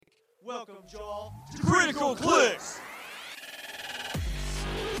Welcome, y'all, to Critical Clicks!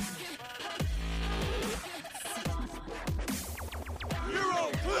 Hero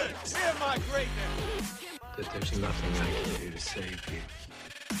Clicks! Hear my greatness! That there's nothing I can do to save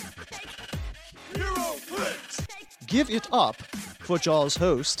you. Hero Clicks! Give it up for Jaws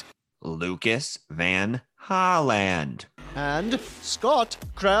host Lucas Van Holland. and Scott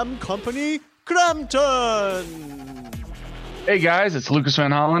Cram Company Crampton. Hey guys, it's Lucas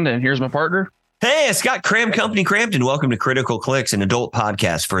Van Holland, and here's my partner. Hey, it's Scott Cram Company Crampton. Welcome to Critical Clicks, an adult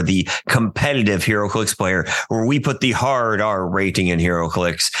podcast for the competitive Hero Clicks player, where we put the hard R rating in Hero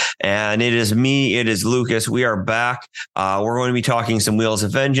Clicks. And it is me, it is Lucas. We are back. We're going to be talking some Wheels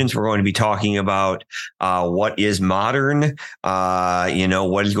of Vengeance. We're going to be talking about what is modern,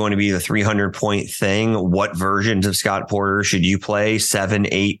 what is going to be the 300-point thing. What versions of Scott Porter should you play? 7,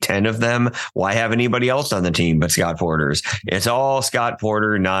 8, 10 of them. Why have anybody else on the team but Scott Porters? It's all Scott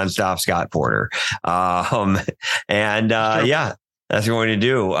Porter, nonstop Scott Porter. That's what we're going to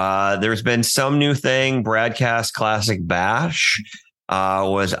do. There's been some new thing. Bradcast Classic Bash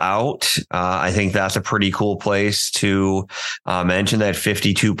was out. I think that's a pretty cool place to mention that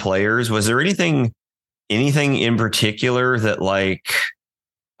 52 players. Was there anything in particular that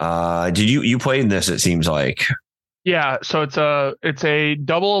did you played in this? It seems like. Yeah, so it's a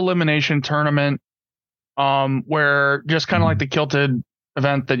double elimination tournament, where just kind of like the Kilted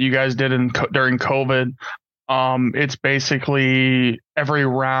event that you guys did during COVID. It's basically every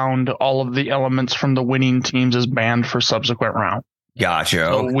round, all of the elements from the winning teams is banned for subsequent round. Gotcha.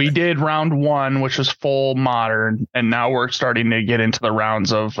 So we did round 1, which was full modern, and now we're starting to get into the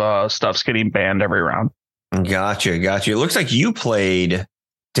rounds of stuff's getting banned every round. Gotcha. It looks like you played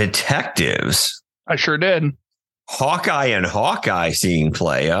detectives. I sure did. Hawkeye and Hawkeye seeing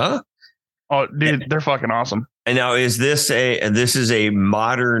play, huh? Oh, dude, they're fucking awesome. And now is this is a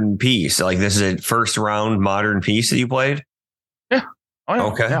modern piece? Like this is a first round modern piece that you played? Yeah. Oh, yeah.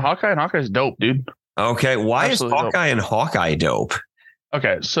 Okay. Yeah, Hawkeye and Hawkeye is dope, dude. Okay. Why Absolutely is Hawkeye dope. and Hawkeye dope?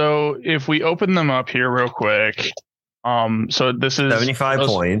 Okay, so if we open them up here real quick, so this is 75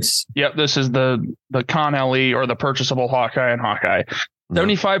 points. Yep, this is the Con LE or the purchasable Hawkeye and Hawkeye.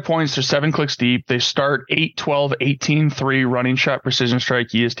 75 points. They're 7 clicks deep. They start 8, 12, 18, 3 running shot, precision strike,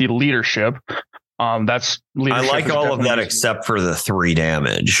 ESD leadership. That's leadership. I like all of that except for the 3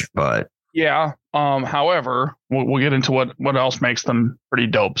 damage, but yeah. However, we'll get into what else makes them pretty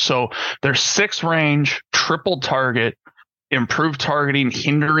dope. So they're 6 range, triple target, improved targeting,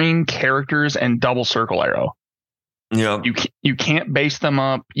 hindering characters, and double circle arrow. yeah, You can't base them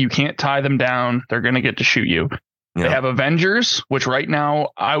up. You can't tie them down. They're going to get to shoot you. They have Avengers, which right now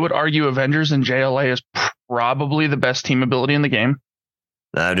I would argue Avengers and JLA is probably the best team ability in the game.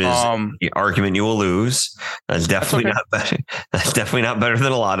 that is the argument you will lose. That's definitely not better. That's definitely not better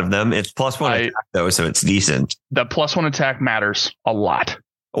than a lot of them. It's +1 attack though, so it's decent. The +1 attack matters a lot.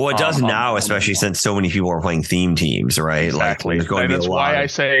 Well, it does now, especially since so many people are playing theme teams, right? Exactly. Like, there's going to be that's a lot.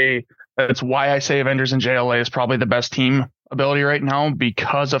 That's why I say Avengers and JLA is probably the best team ability right now,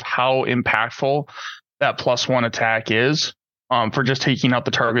 because of how impactful that +1 attack is, for just taking out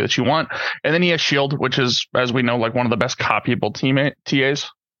the target that you want. And then he has Shield, which is, as we know, like one of the best copyable TAs.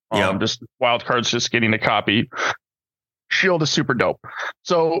 Just wild cards, just getting a copy. Shield is super dope.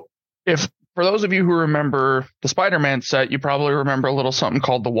 So for those of you who remember the Spider-Man set, you probably remember a little something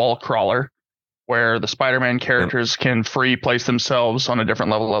called the Wall Crawler, where the Spider-Man characters can free place themselves on a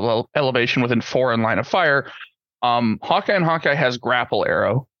different level of elevation within 4 in line of fire. Hawkeye and Hawkeye has Grapple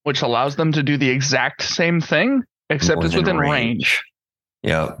Arrow, which allows them to do the exact same thing, except it's within range.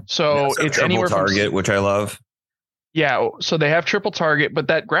 Yeah. So it's anywhere from target, which I love. Yeah. So they have triple target, but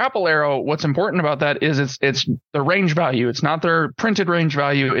that Grapple Arrow, what's important about that is it's the range value. It's not their printed range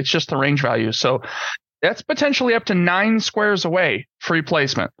value. It's just the range value. So that's potentially up to 9 squares away, free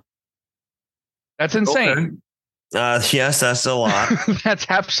placement. That's insane. Okay. Yes, that's a lot. That's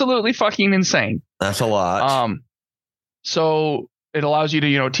absolutely fucking insane. That's a lot. So it allows you to,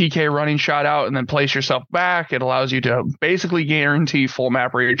 TK running shot out and then place yourself back. It allows you to basically guarantee full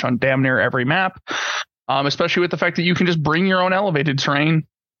map reach on damn near every map, especially with the fact that you can just bring your own elevated terrain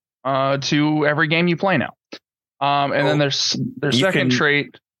to every game you play now. And then there's second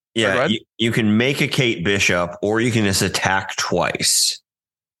trait. Yeah, you can make a Kate Bishop, or you can just attack twice.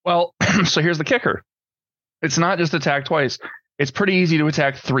 Well, so here's the kicker. It's not just attack twice. It's pretty easy to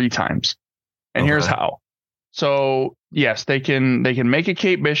attack 3 times. And here's how. So yes, they can make a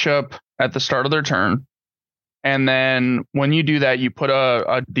Kate Bishop at the start of their turn. And then when you do that, you put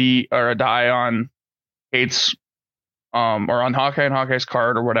a D or a die on Kate's or on Hawkeye and Hawkeye's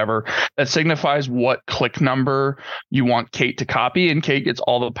card or whatever, that signifies what click number you want Kate to copy, and Kate gets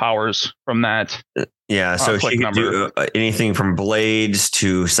all the powers from that. Yeah, so she can do anything from blades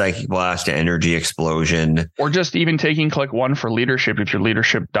to psychic blast to energy explosion, or just even taking click 1 for leadership if your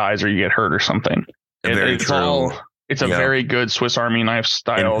leadership dies or you get hurt or something. It's a very good Swiss Army knife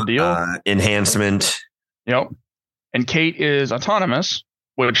style deal. Enhancement. Yep. And Kate is autonomous,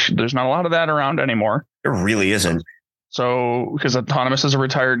 which there's not a lot of that around anymore. There really isn't. So, because autonomous is a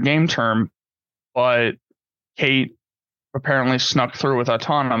retired game term, but Kate apparently snuck through with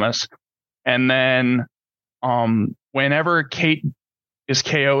autonomous. And then whenever Kate is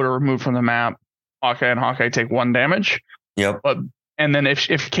KO'd or removed from the map, Hawkeye and Hawkeye take 1 damage. Yep. And then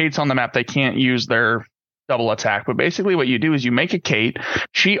if Kate's on the map, they can't use their double attack. But basically what you do is you make a Kate.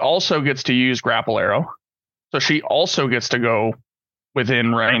 She also gets to use grapple arrow. So she also gets to go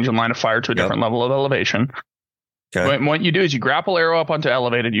within range and line of fire to a different level of elevation. Okay. What you do is you grapple arrow up onto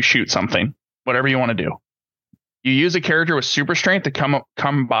elevated, you shoot something, whatever you want to do. You use a character with super strength to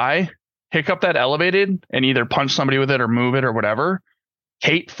come by, pick up that elevated, and either punch somebody with it or move it or whatever.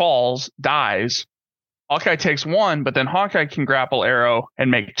 Kate falls, dies. Hawkeye takes 1, but then Hawkeye can grapple arrow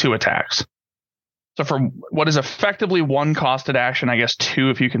and make 2 attacks. So for what is effectively 1 costed action, I guess 2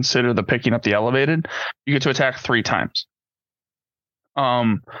 if you consider the picking up the elevated, you get to attack 3 times.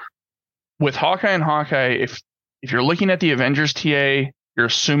 With Hawkeye and Hawkeye, if you're looking at the Avengers TA, you're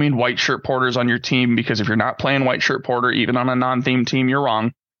assuming white shirt porters on your team, because if you're not playing white shirt porter, even on a non-theme team, you're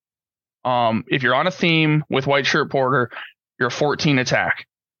wrong. If you're on a theme with white shirt porter, you're a 14 attack.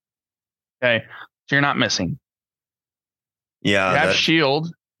 Okay. So you're not missing. Yeah. You have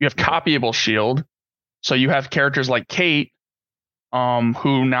shield. You have copyable shield. So you have characters like Kate,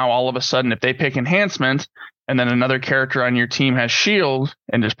 who now all of a sudden, if they pick enhancement and then another character on your team has shield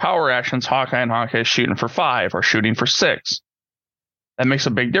and just power actions, Hawkeye and Hawkeye is shooting for 5 or shooting for 6. That makes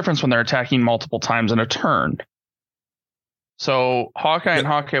a big difference when they're attacking multiple times in a turn. So Hawkeye and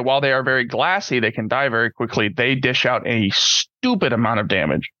Hawkeye, while they are very glassy, they can die very quickly. They dish out a stupid amount of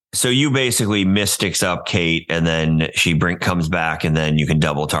damage. So you basically mystics up Kate, and then she comes back, and then you can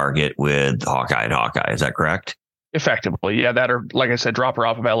double target with Hawkeye and Hawkeye. Is that correct? Effectively, yeah. That, or like I said, drop her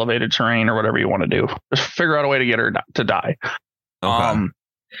off of elevated terrain or whatever you want to do. Just figure out a way to get her to die. Okay.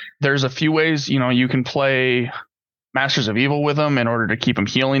 There's a few ways, you can play Masters of Evil with them in order to keep them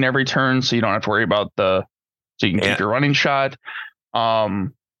healing every turn, so you don't have to worry about so you can keep your running shot.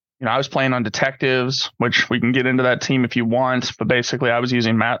 I was playing on detectives, which we can get into that team if you want, but basically I was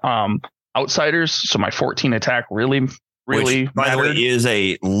using outsiders, so my 14 attack really which, by the way, is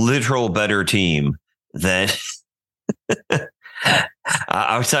a literal better team than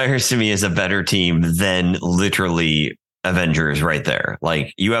outsiders. To me, is a better team than literally Avengers right there.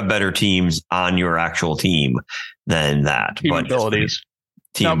 Like, you have better teams on your actual team than that. Team abilities.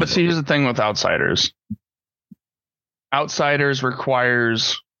 But see, here's the thing with outsiders. Outsiders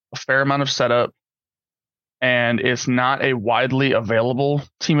requires a fair amount of setup, and it's not a widely available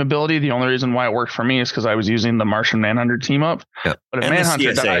team ability. The only reason why it worked for me is because I was using the Martian Manhunter team up. Yep. But if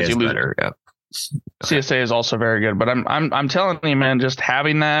Manhunter dies, you lose. Yep. CSA is also very good, but I'm telling you, man, just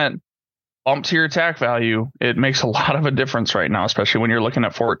having that bump to your attack value, it makes a lot of a difference right now, especially when you're looking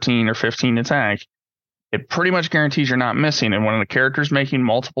at 14 or 15 attack. It pretty much guarantees you're not missing, and when the character's making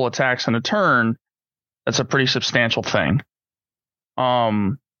multiple attacks in a turn, that's a pretty substantial thing.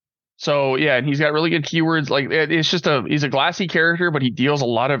 So yeah, and he's got really good keywords. Like, it's just he's a glassy character, but he deals a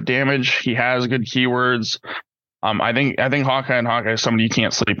lot of damage. He has good keywords. I think Hawkeye and Hawkeye is somebody you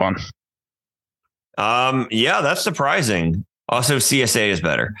can't sleep on. Yeah, that's surprising. Also, CSA is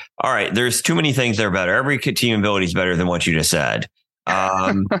better. All right, there's too many things that are better. Every team ability is better than what you just said.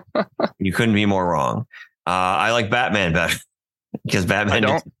 You couldn't be more wrong. I like Batman better because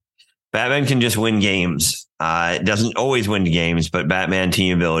Batman can just win games. It doesn't always win games, but Batman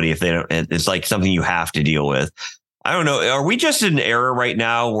team ability, if they don't, it's like something you have to deal with. I don't know. Are we just in an era right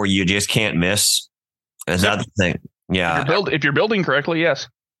now where you just can't miss? Is that the thing? Yeah. If you're building correctly, yes.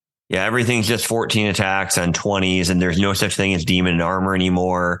 Yeah, everything's just 14 attacks on 20s, and there's no such thing as demon armor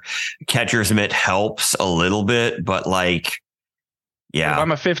anymore. Catcher's mitt helps a little bit, but like, yeah. If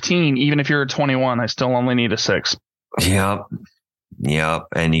I'm a 15, even if you're a 21, I still only need a 6. Yep.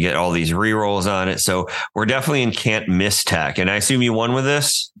 And you get all these rerolls on it. So we're definitely in can't miss tech. And I assume you won with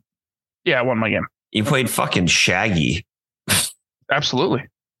this? Yeah, I won my game. You played fucking Shaggy. Absolutely.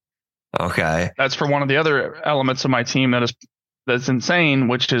 Okay. That's for one of the other elements of my team that's insane,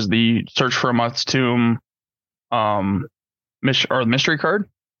 which is the Search for a Mutt's Tomb mystery card.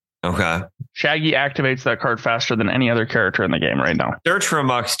 Okay. Shaggy activates that card faster than any other character in the game right now. Search for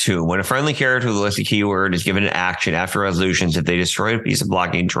Amux 2. When a friendly character with a listed keyword is given an action after resolutions, if they destroy a piece of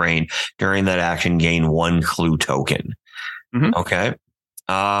blocking terrain during that action, gain 1 clue token. Mm-hmm. Okay.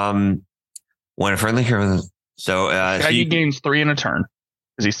 When a friendly character... Shaggy gains 3 in a turn.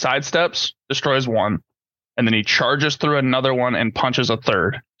 Because he sidesteps, destroys 1, and then he charges through another one and punches a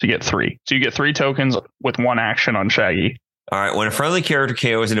third to get 3. So you get 3 tokens with 1 action on Shaggy. All right. When a friendly character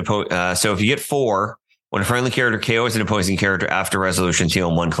KOs so if you get 4, when a friendly character KOs an opposing character after resolution,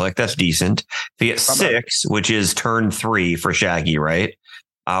 heal 1 click. That's decent. If you get 6, which is turn 3 for Shaggy, right?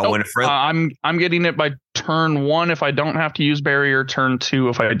 When a I'm getting it by turn 1 if I don't have to use barrier. Turn 2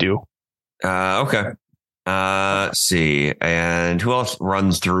 if I do. Okay. Let's see. And who else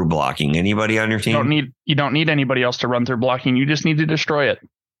runs through blocking? Anybody on your team? You don't need anybody else to run through blocking. You just need to destroy it.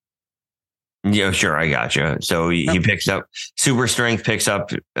 Yeah, sure. I gotcha. So he picks up super strength, picks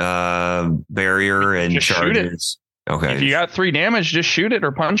up barrier and just charges. Okay. If you got 3 damage, just shoot it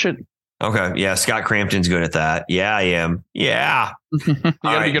or punch it. Okay. Yeah. Scott Crampton's good at that. Yeah, I am. Yeah. You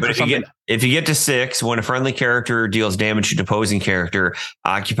gotta be good for something. If you get to 6, when a friendly character deals damage to an opposing character,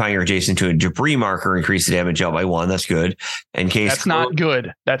 occupying or adjacent to a debris marker, increase the damage out by 1. That's good. That's not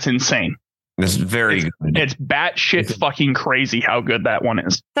good. That's insane. It's very good. It's batshit fucking crazy how good that one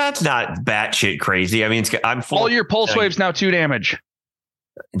is. That's not batshit crazy. I mean, I'm full. All your pulse waves now 2 damage.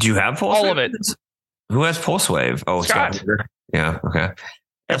 Do you have pulse? All wave? of it. Who has pulse wave? Oh, Scott. Yeah. Okay.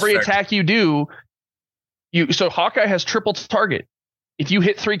 Every attack you do, so Hawkeye has triple target. If you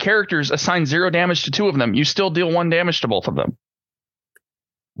hit 3 characters, assign 0 damage to 2 of them, you still deal 1 damage to both of them.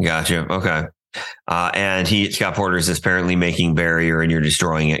 Gotcha. Okay. And Scott Porter's apparently making barrier and you're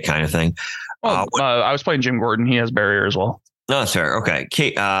destroying it kind of thing. Well, I was playing Jim Gordon. He has barrier as well. No, that's fair. Okay.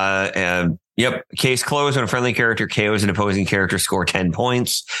 Yep. Case closed. When a friendly character KOs an opposing character, score 10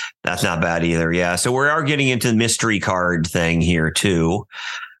 points. That's not bad either. Yeah. So we are getting into the mystery card thing here too.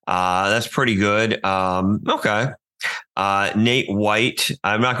 That's pretty good. Okay. Nate White.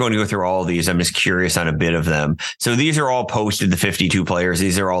 I'm not going to go through all of these. I'm just curious on a bit of them. So these are all posted, the 52 players.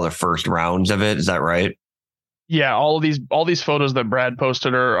 These are all the first rounds of it. Is that right? Yeah. All these photos that Brad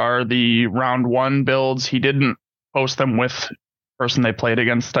posted are the round 1 builds. He didn't post them with the person they played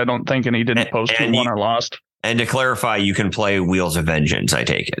against, I don't think, and he didn't post who won or lost. And to clarify, you can play Wheels of Vengeance, I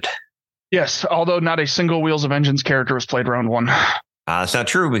take it. Yes, although not a single Wheels of Vengeance character was played round 1. That's not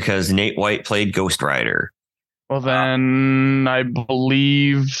true because Nate White played Ghost Rider. Well, then I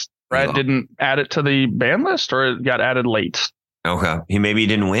believe Brad didn't add it to the ban list, or it got added late. Okay, maybe he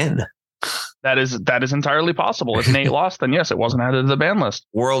didn't win. That is entirely possible. If Nate lost, then yes, it wasn't added to the ban list.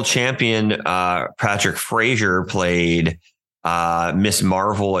 World champion Patrick Frazier played Miss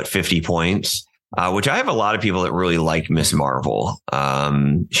Marvel at 50 points, which I have a lot of people that really like Miss Marvel.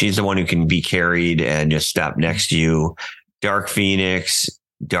 She's the one who can be carried and just stop next to you. Dark Phoenix,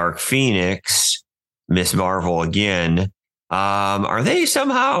 Miss Marvel again. Are they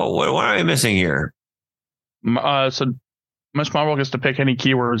somehow? What am I missing here? So Miss Marvel gets to pick any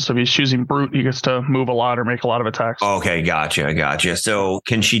keywords. So if he's choosing brute, he gets to move a lot or make a lot of attacks. Okay, gotcha. So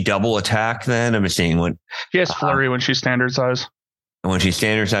can she double attack then? I'm seeing what she has flurry when she's standard size. When she's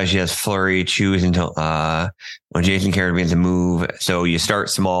standard size, she has flurry. Choose until when Jason character begins to move. So you start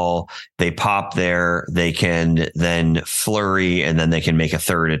small, they pop there, they can then flurry, and then they can make a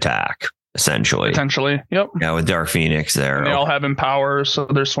third attack. Potentially, yep. Yeah, with Dark Phoenix there. And they all have empower, so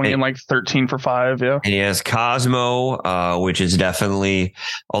they're swinging like 13 for 5, yeah. And he has Cosmo, which is definitely,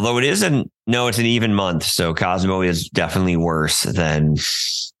 although it's an even month, so Cosmo is definitely worse than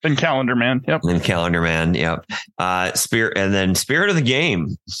Calendar Man, yep. Spirit of the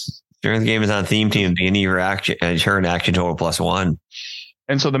Game. Spirit of the Game is on theme team, beginning your action, turn action total +1.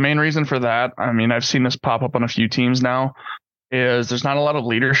 And so the main reason for that, I mean, I've seen this pop up on a few teams now, is there's not a lot of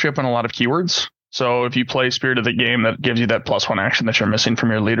leadership and a lot of keywords. So if you play Spirit of the Game, that gives you that +1 action that you're missing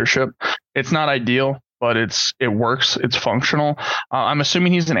from your leadership. It's not ideal, but it works. It's functional. I'm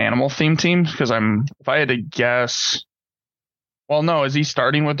assuming he's an animal theme team because if I had to guess, well, no, is he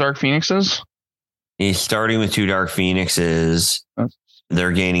starting with Dark Phoenixes? He's starting with 2 Dark Phoenixes.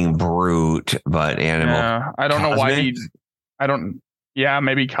 They're gaining brute, but animal. Yeah, I don't know why Yeah,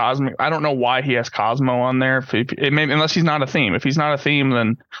 maybe Cosmic. I don't know why he has Cosmo on there. Unless he's not a theme. If he's not a theme,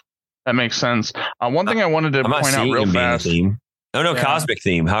 then that makes sense. One thing I wanted to point out real fast. Oh, no, yeah. Cosmic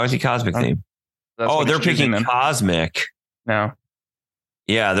theme. How is he Cosmic theme? They're picking Cosmic. No.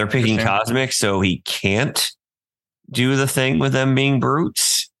 Yeah, they're picking Cosmic, so he can't do the thing with them being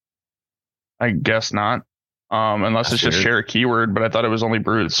brutes? I guess not. Unless that's it's weird. Just share a keyword, but I thought it was only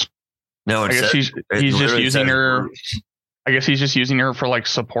brutes. No, I guess he's just using her. I guess he's just using her for like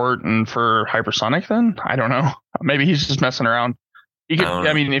support and for hypersonic. Then I don't know. Maybe he's just messing around. He could.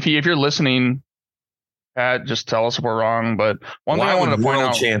 I mean, if you're listening, Pat, just tell us if we're wrong. But one thing I wanted to point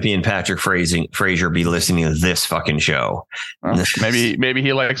out: champion Patrick Frazier be listening to this fucking show? Well, maybe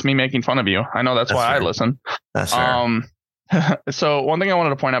he likes me making fun of you. I know that's why fair. I listen. That's fair. So one thing I wanted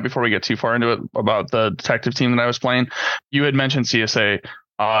to point out before we get too far into it about the detective team that I was playing, you had mentioned CSA.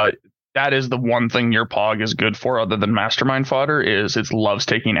 That is the one thing your POG is good for, other than mastermind fodder, is it loves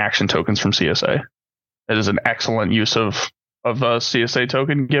taking action tokens from CSA. It is an excellent use of CSA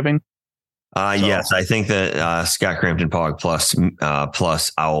token giving. Yes, I think that Scott Crampton POG plus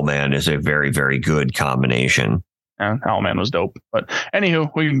Owlman is a very, very good combination. Yeah, Owlman was dope. But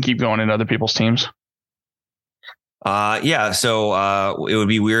anywho, we can keep going into other people's teams. So it would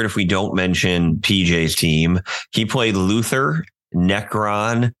be weird if we don't mention PJ's team. He played Luther,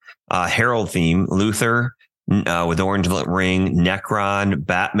 Necron, Herald theme, Luther with orange ring, Necron,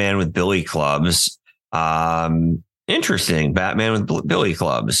 Batman with billy clubs. Interesting. Batman with billy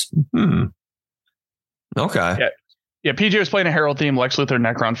clubs. Okay. Yeah. PJ was playing a Herald theme, Lex Luthor,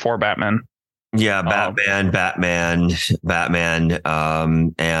 Necron, 4 Batman. Yeah, Batman.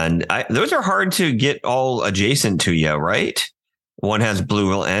 And those are hard to get all adjacent to you, right? One has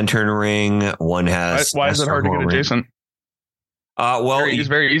Blue Lantern ring. One has. Why is it hard to get adjacent? It's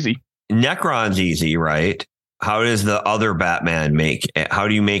very easy. Necron's easy, right? How does the other Batman make? How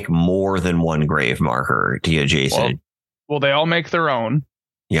do you make more than one grave marker to get adjacent? Well, they all make their own.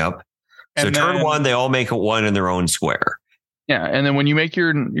 Yep. So turn one, they all make one in their own square. Yeah, and then when you make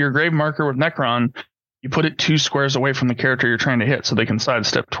your grave marker with Necron, you put it 2 squares away from the character you're trying to hit, so they can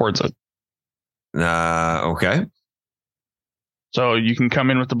sidestep towards it. Okay. So you can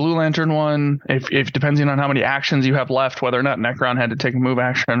come in with the Blue Lantern one, if depending on how many actions you have left, whether or not Necron had to take a move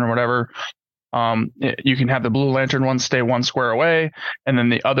action or whatever. You can have the Blue Lantern one stay 1 square away, and then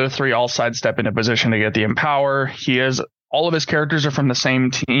the other 3 all sidestep into position to get the Empower. All of his characters are from the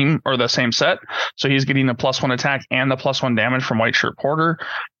same team or the same set. So he's getting the +1 attack and the +1 damage from White Shirt Porter.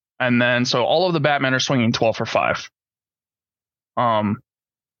 And then, so all of the Batmen are swinging 12 for 5. And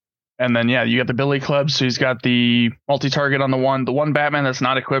then, you got the Billy Clubs. So he's got the multi-target on the one Batman that's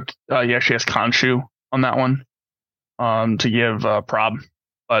not equipped. He actually has Khonshu on that one, to give, prob,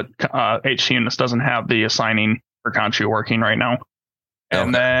 but, HC Units doesn't have the assigning for Khonshu working right now.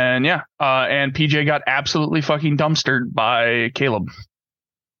 And then, and PJ got absolutely fucking dumpstered by Caleb.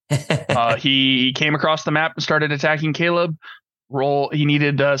 He came across the map and started attacking Caleb. He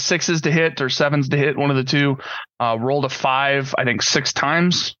needed 6s to hit or 7s to hit, one of the two. Rolled a 5, I think 6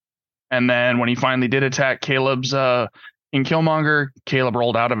 times. And then when he finally did attack Caleb's in Killmonger, Caleb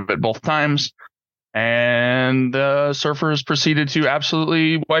rolled out of it both times. And the Surfers proceeded to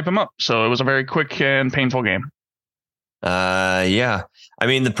absolutely wipe him up. So it was a very quick and painful game. Yeah. I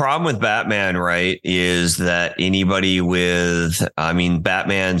mean, the problem with Batman, right, is that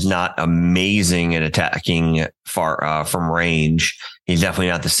Batman's not amazing at attacking far from range. He's definitely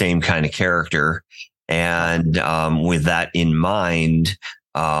not the same kind of character. And with that in mind,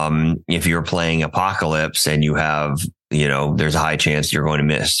 if you're playing Apocalypse and you have, there's a high chance you're going to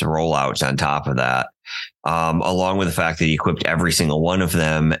miss the rollouts on top of that. Along with the fact that he equipped every single one of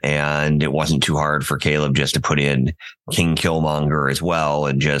them, and it wasn't too hard for Caleb just to put in King Killmonger as well.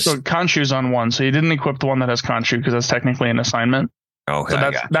 And just so Khonshu's on one, so he didn't equip the one that has Khonshu because that's technically an assignment. Okay,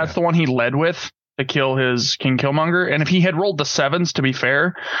 so that's the one he led with to kill his King Killmonger. And if he had rolled the 7s, to be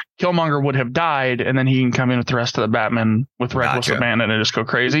fair, Killmonger would have died, and then he can come in with the rest of the Batman with Reckless Abandon and just go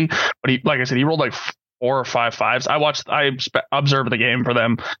crazy. But he, like I said, he rolled like 4 or 5 5s. I observed the game for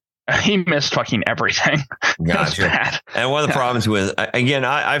them. He missed fucking everything. Gotcha. And one of the problems with, again,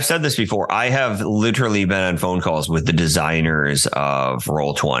 I've said this before, I have literally been on phone calls with the designers of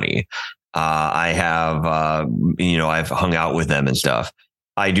Roll20. I have, I've hung out with them and stuff.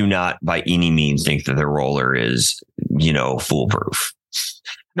 I do not by any means think that their roller is, foolproof.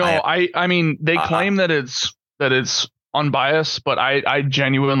 No, I mean, they claim that it's unbiased, but I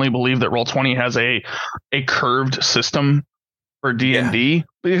genuinely believe that Roll20 has a curved system for D&D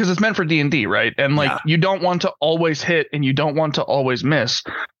because it's meant for D&D, right? And you don't want to always hit and you don't want to always miss.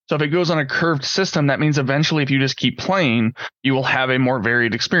 So if it goes on a curved system, that means eventually if you just keep playing, you will have a more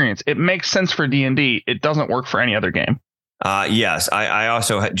varied experience. It makes sense for D&D. It doesn't work for any other game. Yes, I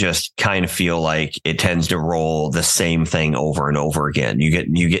also just kind of feel like it tends to roll the same thing over and over again.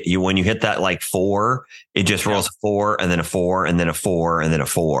 You when you hit that 4, it just rolls a 4 and then a 4 and then a 4 and then a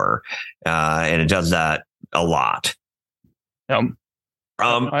 4. And it does that a lot.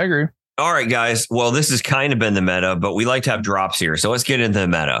 I agree. All right, guys. Well, this has kind of been the meta, but we like to have drops here. So let's get into the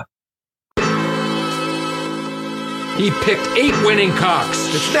meta. He picked 8 winning cocks.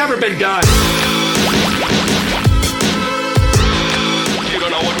 It's never been done. You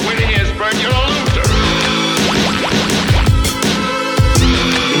don't know what winning is, Bert. You're a loser.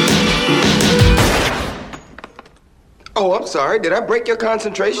 Oh, I'm sorry. Did I break your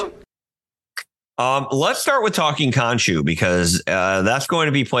concentration? Let's start with talking Khonshu because that's going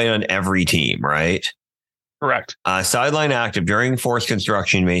to be played on every team, right? Correct. Sideline active during force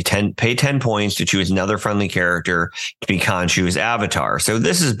construction may pay 10 points to choose another friendly character to be Khonshu's avatar. So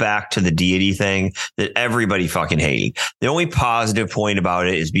this is back to the deity thing that everybody fucking hated. The only positive point about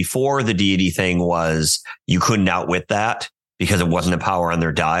it is before the deity thing was you couldn't outwit that because it wasn't a power on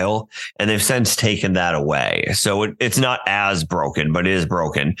their dial. And they've since taken that away. So it's not as broken, but it is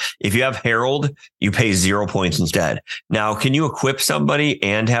broken. If you have Herald, you pay 0 points instead. Now, can you equip somebody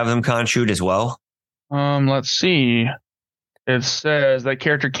and have them Khonshu'd as well? Let's see. It says that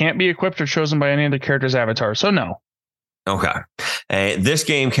character can't be equipped or chosen by any other character's avatar. So no. Okay. This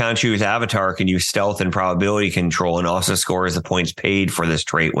game, Khonshu's avatar can use stealth and probability control and also scores the points paid for this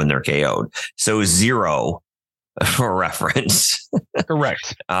trait when they're KO'd. So 0 for reference.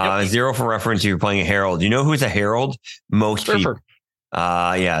 Correct. 0 for reference. You're playing a Herald. You know who's a Herald? Most Surfer. people.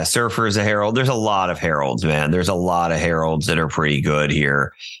 Yeah, Surfer is a Herald. There's a lot of Heralds, man. There's a lot of Heralds that are pretty good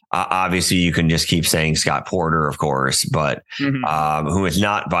here. Obviously, you can just keep saying Scott Porter, of course, but who is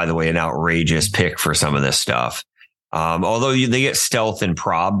not, by the way, an outrageous pick for some of this stuff. Although they get stealth and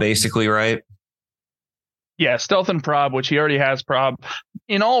prob, basically, right? Yeah, stealth and prob, which he already has prob.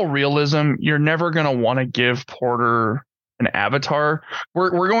 In all realism, you're never going to want to give Porter an avatar.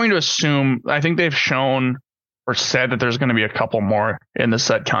 We're going to assume, I think they've shown or said that there's going to be a couple more in the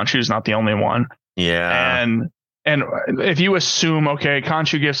set. Khonshu's not the only one. Yeah. And if you assume, okay,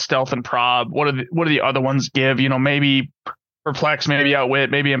 Khonshu gives stealth and prob, what do the other ones give? You know, maybe perplex, maybe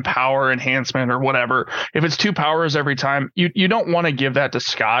outwit, maybe empower, enhancement, or whatever. If it's 2 powers every time, you don't want to give that to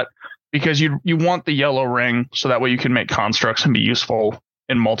Scott because you want the yellow ring so that way you can make constructs and be useful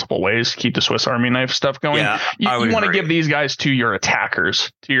in multiple ways, keep the Swiss Army knife stuff going. Yeah, you want to give these guys to your attackers,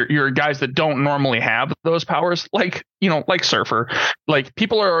 to your guys that don't normally have those powers, like Surfer. Like,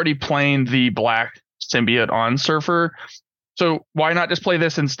 people are already playing the black symbiote on Surfer, so why not just play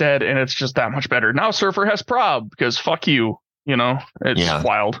this instead? And it's just that much better. Now Surfer has prob because fuck you, it's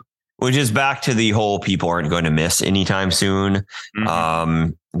wild. Which is back to the whole people aren't going to miss anytime soon.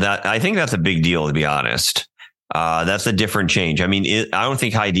 That I think that's a big deal, to be honest. That's a different change. I mean, I don't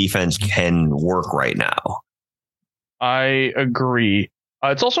think high defense can work right now. I agree.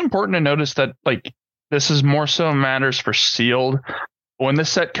 It's also important to notice that, like, this is more so matters for sealed. When this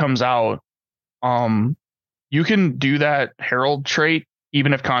set comes out, you can do that Herald trait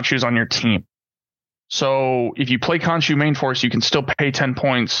even if Khonshu's on your team. So if you play Khonshu main force, you can still pay 10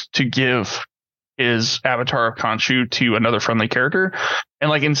 points to give his avatar of Khonshu to another friendly character. And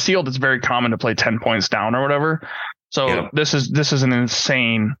like in sealed, it's very common to play 10 points down or whatever. So this is an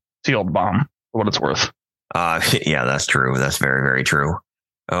insane sealed bomb for what it's worth. Yeah, that's true. That's very, very true.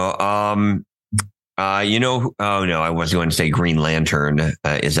 Oh no, I was going to say Green Lantern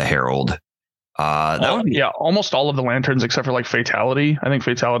is a Herald. Almost all of the lanterns except for like Fatality. I think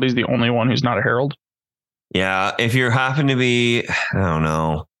Fatality is the only one who's not a Herald. Yeah, if you happen to be, I don't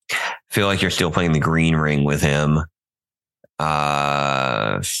know, feel like you're still playing the Green Ring with him.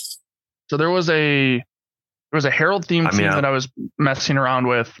 So there was a Herald themed team that I was messing around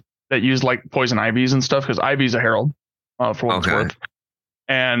with that used like poison ivies and stuff because Ivy's a Herald for what it's worth.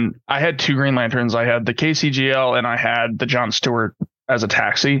 And I had 2 Green Lanterns. I had the KCGL and I had the John Stewart as a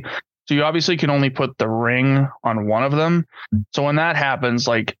taxi. So you obviously can only put the ring on one of them. So when that happens,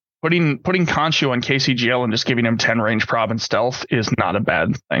 like putting Khonshu on KCGL and just giving him 10 range prob and stealth is not a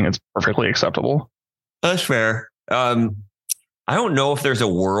bad thing. It's perfectly acceptable. That's fair. I don't know if there's a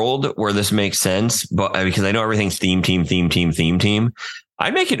world where this makes sense, but because I know everything's theme team. I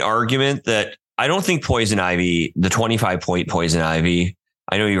make an argument that I don't think Poison Ivy, the 25 point Poison Ivy,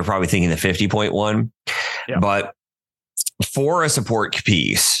 I know you were probably thinking the 50 point one, but for a support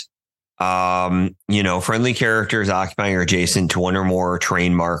piece, friendly characters occupying or adjacent to one or more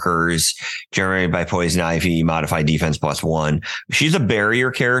train markers generated by Poison Ivy, modified defense +1. She's a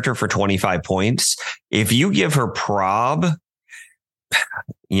barrier character for 25 points. If you give her prob,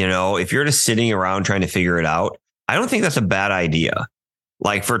 if you're just sitting around trying to figure it out, I don't think that's a bad idea.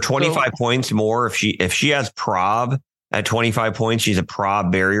 Like for 25 points more, if she has prob at 25 points, she's a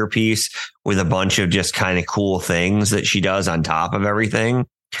prob barrier piece with a bunch of just kind of cool things that she does on top of everything.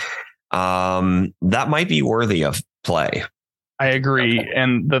 That might be worthy of play. I agree. Okay.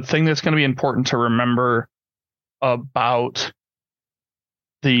 And the thing that's going to be important to remember about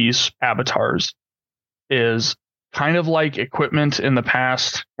these avatars is kind of like equipment in the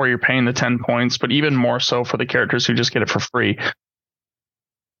past where you're paying the 10 points, but even more so for the characters who just get it for free.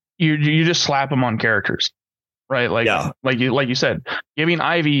 You just slap them on characters, right? Like you said, giving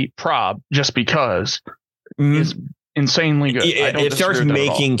Ivy prob just because is insanely good. It starts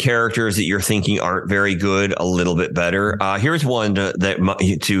making characters that you're thinking aren't very good a little bit better. Here's one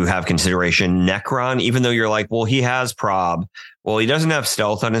to have consideration. Necron, even though you're like, well, he has prob. Well, he doesn't have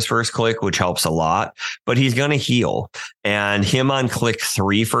stealth on his first click, which helps a lot, but he's going to heal. And him on click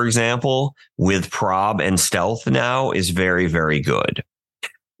 3, for example, with prob and stealth now is very, very good.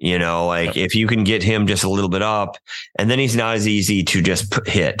 You know, like if you can get him just a little bit up, and then he's not as easy to just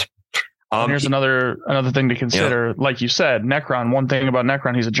hit. Here's another thing to consider. Yeah. Like you said, Necron, one thing about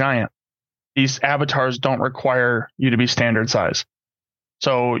Necron, he's a giant. These avatars don't require you to be standard size.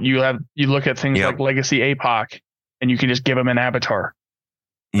 So you look at things like Legacy APOC, and you can just give him an avatar.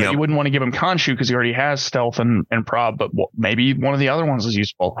 You wouldn't want to give him Khonshu because he already has stealth and prob, but maybe one of the other ones is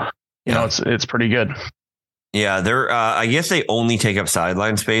useful. You know, it's pretty good. Yeah, they're. I guess they only take up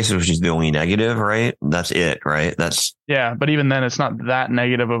sideline space, which is the only negative, right? That's it, right? But even then, it's not that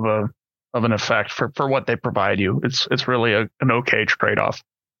negative of an effect for what they provide you. It's really an okay trade-off.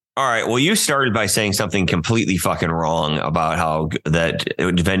 All right. Well, you started by saying something completely fucking wrong about how that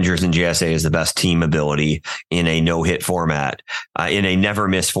Avengers and JSA is the best team ability in a no-hit format, in a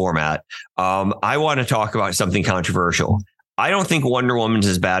never-miss format. I want to talk about something controversial. I don't think Wonder Woman's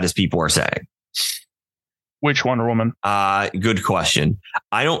as bad as people are saying. Which Wonder Woman? Good question.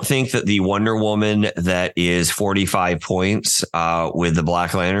 I don't think that the Wonder Woman that is 45 points with the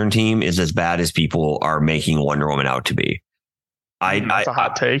Black Lantern team is as bad as people are making Wonder Woman out to be. That's a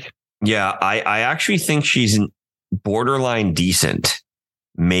hot take. Yeah, I actually think she's borderline decent,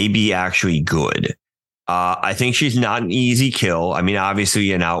 maybe actually good. I think she's not an easy kill. I mean,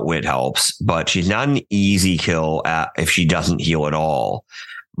 obviously an outwit helps, but she's not an easy kill if she doesn't heal at all.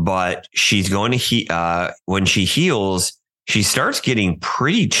 But she's going to when she heals, she starts getting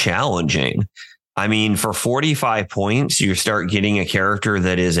pretty challenging. I mean, for 45 points, you start getting a character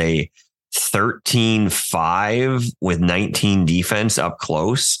that is a 13-5 with 19 defense up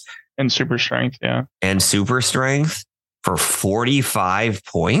close. And super strength, yeah. And super strength for 45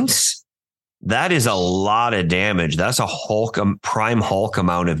 points. That is a lot of damage. That's a prime Hulk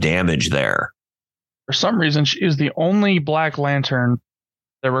amount of damage there. For some reason, she is the only Black Lantern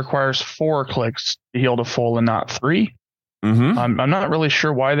that requires 4 clicks to heal to full and not 3. Mm-hmm. I'm not really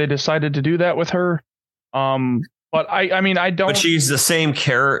sure why they decided to do that with her. But I mean, I don't. But she's the same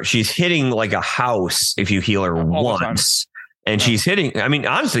character. She's hitting like a house if you heal her once. And she's hitting. I mean,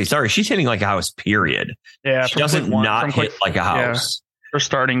 honestly, she's hitting like a house, period. Yeah. She doesn't not hit like a house. Her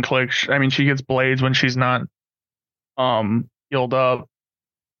starting click. I mean, she gets blades when she's not healed up.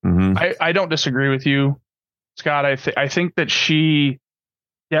 Mm-hmm. I don't disagree with you, Scott. I think that she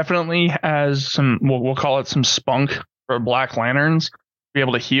definitely has some, we'll call it some spunk for Black Lanterns to be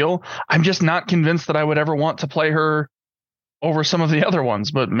able to heal. I'm just not convinced that I would ever want to play her over some of the other ones,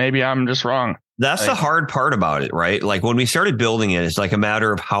 but maybe I'm just wrong. That's the hard part about it, right? Like when we started building it, it's like a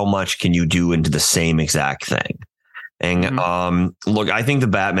matter of how much can you do into the same exact thing. And look, I think the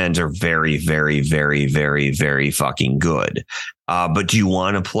Batmans are very, very, very, very, very fucking good. But do you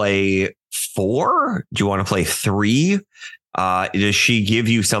want to play 4? Do you want to play 3? Does she give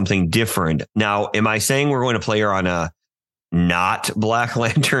you something different? Now, am I saying we're going to play her on a not Black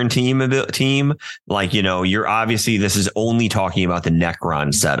Lantern team? Like, you know, you're obviously, this is only talking about the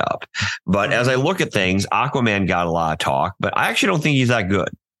Necron setup. But as I look at things, Aquaman got a lot of talk, but I actually don't think he's that good.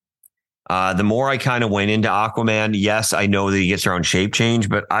 The more I kind of went into Aquaman, yes, I know that he gets around shape change,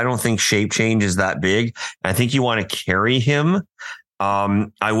 but I don't think shape change is that big. I think you want to carry him.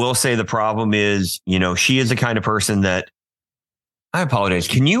 I will say the problem is, you know, she is the kind of person that, I apologize.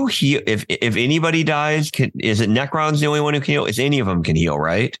 Can you heal if anybody dies? Is it Necron's the only one who can heal? Is any of them can heal,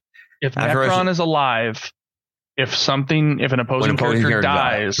 right? If Necron is alive, if an opposing character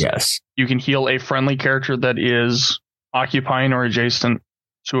dies, yes, you can heal a friendly character that is occupying or adjacent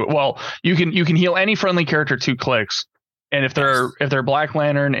to it. Well, you can heal any friendly character 2 clicks, and if they're Black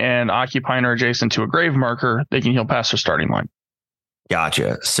Lantern and occupying or adjacent to a grave marker, they can heal past their starting line.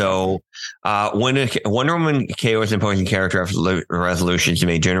 Gotcha. So when a Wonder Woman KOs opposing character after resolution, she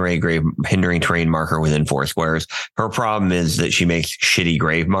may generate a grave hindering terrain marker within 4 squares. Her problem is that she makes shitty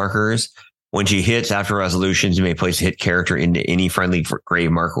grave markers. When she hits after resolutions, you may place a hit character into any friendly grave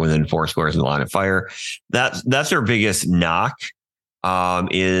marker within 4 squares in the line of fire. That's her biggest knock,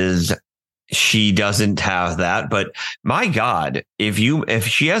 is she doesn't have that. But my God, if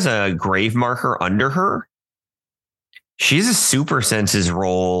she has a grave marker under her, She's a super senses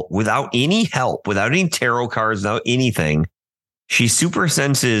roll without any help, without any tarot cards, without anything. She super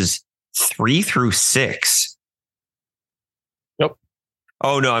senses 3 through 6. Yep.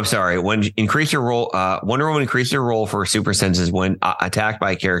 Oh no, I'm sorry. When increase your roll, Wonder Woman increases your roll for super senses when attacked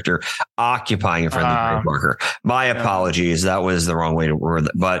by a character occupying a friendly grave marker. My apologies. That was the wrong way to word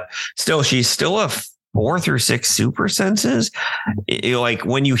that. But still, she's still a 4 through 6 super senses. Like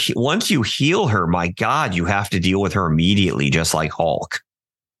once you heal her, my God, you have to deal with her immediately, just like Hulk.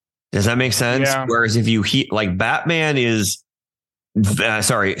 Does that make sense? Yeah. Whereas if you like Batman is.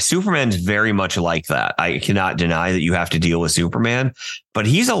 Superman's very much like that. I cannot deny that you have to deal with Superman, but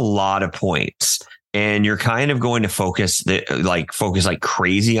he's a lot of points and you're kind of going to focus like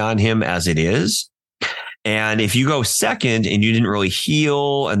crazy on him as it is. And if you go second and you didn't really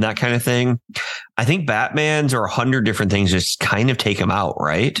heal and that kind of thing, I think Batman's or 100 different things just kind of take him out,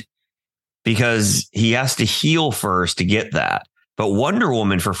 right? Because he has to heal first to get that. But Wonder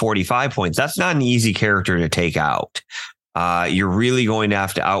Woman for 45 points, that's not an easy character to take out. You're really going to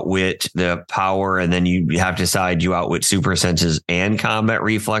have to outwit the power, and then you have to decide you outwit super senses and combat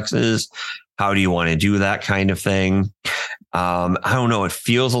reflexes. How do you want to do that kind of thing? I don't know. It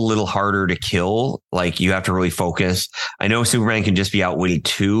feels a little harder to kill. Like you have to really focus. I know Superman can just be outwitted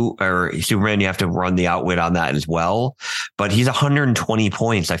too, or Superman, you have to run the outwit on that as well. But he's 120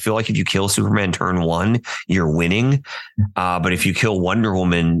 points. I feel like if you kill Superman turn 1, you're winning. But if you kill Wonder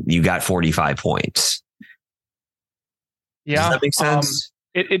Woman, you got 45 points. Yeah, does that make sense?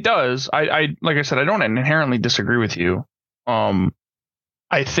 It does. I like I said, I don't inherently disagree with you.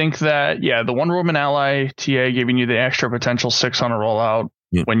 I think that the Wonder Woman ally TA giving you the extra potential 6 on a rollout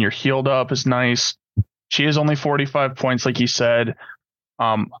when you're healed up is nice. She is only 45 points, like you said.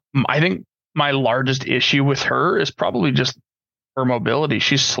 I think my largest issue with her is probably just her mobility.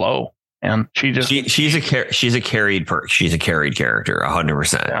 She's slow. And she's a carried character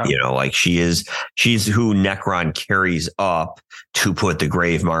 100%. Yeah. You know, like she's who Necron carries up to put the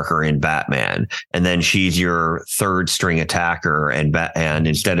grave marker in Batman. And then she's your third string attacker and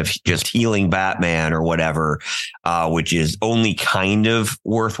instead of just healing Batman or whatever, which is only kind of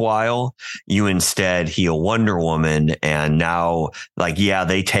worthwhile, you instead heal Wonder Woman. And now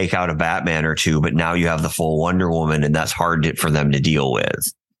they take out a Batman or two, but now you have the full Wonder Woman and that's hard for them to deal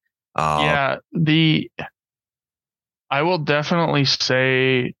with. I will definitely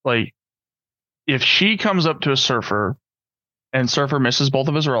say, like, if she comes up to a Surfer and Surfer misses both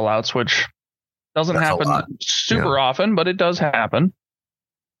of his rollouts, which doesn't happen super often, but it does happen,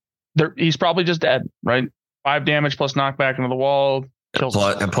 he's probably just dead, right? 5 damage plus knockback into the wall.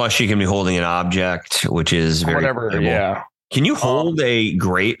 Plus she can be holding an object, which is very whatever. valuable. Yeah. Can you hold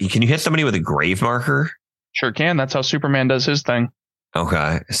can you hit somebody with a grave marker? Sure can. That's how Superman does his thing.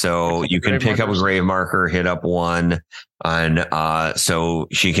 Okay, so you can pick up a grave marker, hit up one, and so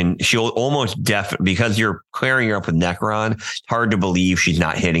she'll almost because you're clearing her up with Necron. It's hard to believe she's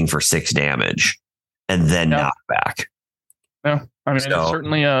not hitting for 6 damage and then knock back. Yeah, I mean, it's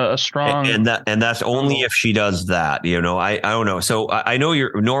certainly a strong, and that's only if she does that. You know, I don't know. So I know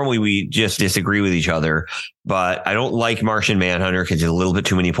normally we just disagree with each other, but I don't like Martian Manhunter because it's a little bit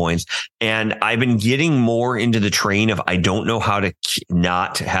too many points. And I've been getting more into the train of I don't know how to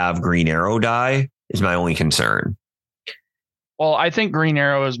not have Green Arrow die is my only concern. Well, I think Green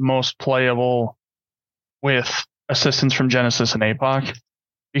Arrow is most playable with assistance from Genesis and APOC.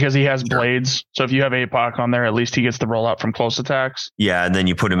 Because he has blades. So if you have APOC on there, at least he gets the rollout from close attacks. Yeah, and then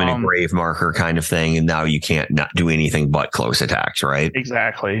you put him in a grave marker kind of thing, and now you can't not do anything but close attacks, right?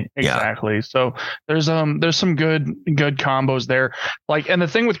 Exactly. Yeah. So there's some good combos there. Like, and the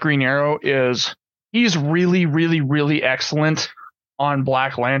thing with Green Arrow is he's really, really, really excellent on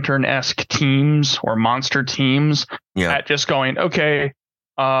Black Lantern-esque teams or monster teams at just going, okay,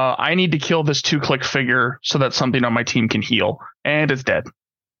 I need to kill this 2-click figure so that something on my team can heal, and it's dead.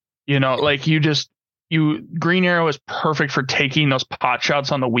 You know, like Green Arrow is perfect for taking those pot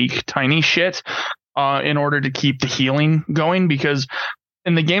shots on the weak, tiny shit in order to keep the healing going. Because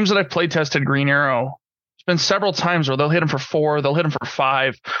in the games that I've play tested Green Arrow, there's been several times where they'll hit him for 4, they'll hit him for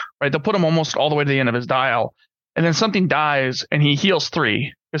 5, right? They'll put him almost all the way to the end of his dial. And then something dies and he heals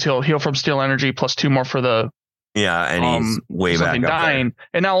 3 because he'll heal from Steel Energy plus 2 more for the. Yeah, and he's way back up dying, there.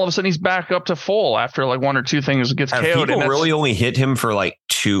 And now all of a sudden he's back up to full after like 1 or 2 things gets KO'd. People really only hit him for like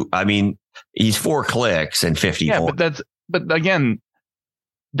 2. I mean, he's 4 clicks and 50. Yeah, but again,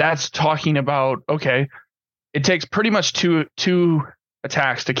 that's talking about okay. It takes pretty much two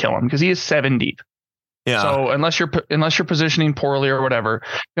attacks to kill him because he is 7 deep. Yeah. So unless you're positioning poorly or whatever,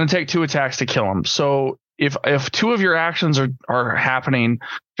 it's going to take 2 attacks to kill him. So if 2 of your actions are happening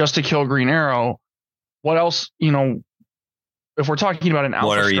just to kill Green Arrow. What else, if we're talking about an alpha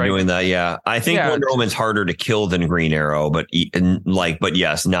what are you strike, doing that? Yeah, I think Wonder Woman's harder to kill than Green Arrow, but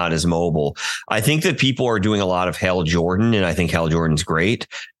yes, not as mobile. I think that people are doing a lot of Hal Jordan, and I think Hal Jordan's great.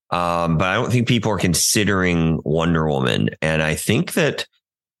 But I don't think people are considering Wonder Woman, and I think that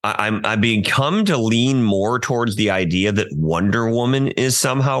I've become to lean more towards the idea that Wonder Woman is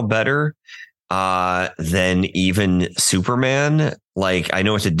somehow better than even Superman. Like, I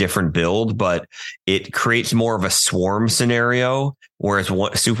know it's a different build, but it creates more of a swarm scenario, whereas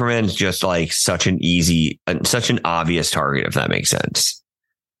Superman is just like such an obvious target, if that makes sense.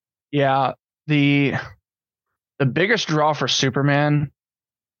 Yeah, the biggest draw for Superman,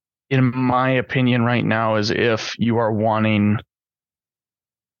 in my opinion, right now, is if you are wanting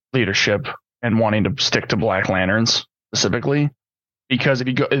leadership and wanting to stick to Black Lanterns specifically. Because if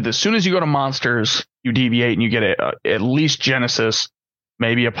you go, as soon as you go to monsters, you deviate and you get at least Genesis,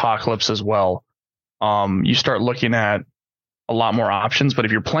 maybe Apocalypse as well. You start looking at a lot more options. But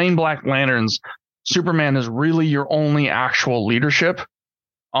if you're playing Black Lanterns, Superman is really your only actual leadership,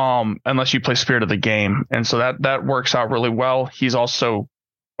 unless you play Spirit of the Game. And so that works out really well. He's also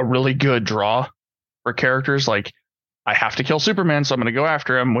a really good draw for characters. Like, I have to kill Superman, so I'm going to go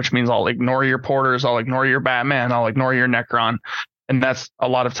after him, which means I'll ignore your Porters, I'll ignore your Batman, I'll ignore your Necron. And that's a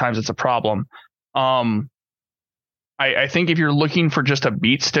lot of times it's a problem. I think if you're looking for just a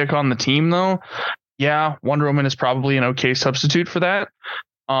beat stick on the team, though, yeah, Wonder Woman is probably an okay substitute for that.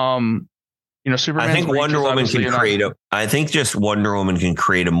 Superman. I think Wonder Woman can create I think just Wonder Woman can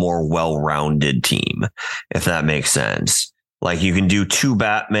create a more well-rounded team, if that makes sense. Like, you can do 2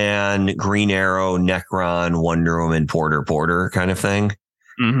 Batman, Green Arrow, Necron, Wonder Woman, Porter kind of thing.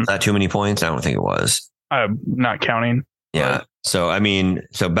 Mm-hmm. Is that too many points? I don't think it was. I'm not counting. Yeah. So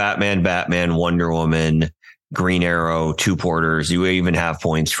Batman, Wonder Woman, Green Arrow, 2 Porters. You even have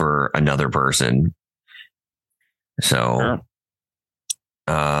points for another person. So, sure.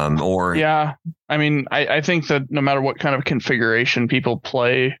 I think that no matter what kind of configuration people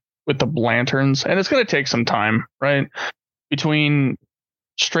play with the lanterns, and it's going to take some time, right? Between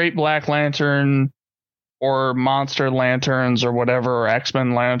straight Black Lantern or monster lanterns or whatever, or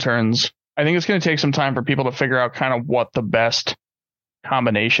X-Men lanterns, I think it's going to take some time for people to figure out kind of what the best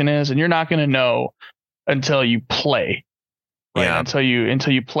combination is. And you're not going to know until you play, right? Yeah. Until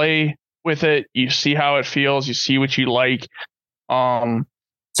you play with it, you see how it feels, you see what you like.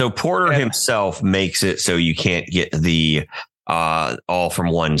 So Porter himself makes it so you can't get the all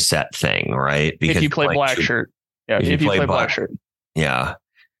from one set thing, right? Because if you play Black Shirt. Yeah, if you play Black Shirt. Yeah.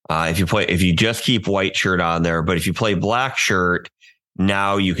 If you just keep White Shirt on there, but if you play Black Shirt,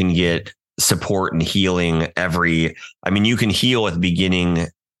 now you can get support and healing you can heal at the beginning.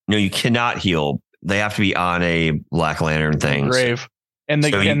 No, you cannot heal. They have to be on a Black Lantern thing. Grave. And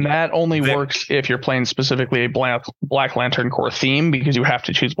that only works if you're playing specifically a Black Lantern Corps theme, because you have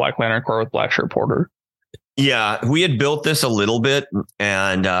to choose Black Lantern Corps with Black Shirt Porter. Yeah, we had built this a little bit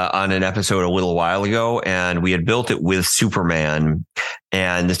and on an episode a little while ago, and we had built it with Superman,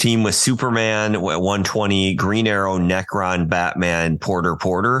 and the team was Superman 120, Green Arrow, Necron, Batman,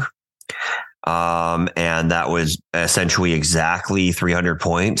 Porter. And that was essentially exactly 300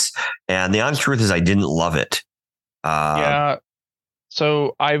 points. And the honest truth is I didn't love it. Yeah.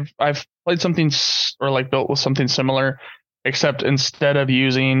 So I've played something built with something similar, except instead of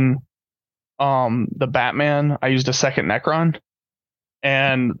using the Batman, I used a second Necron,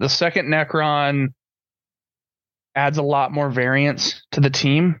 and the second Necron adds a lot more variance to the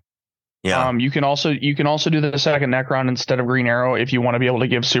team. Yeah. You can also do the second Necron instead of Green Arrow if you want to be able to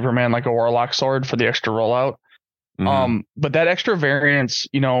give Superman like a Warlock sword for the extra rollout. Mm-hmm. But that extra variance,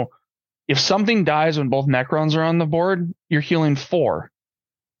 if something dies when both Necrons are on the board, you're healing 4.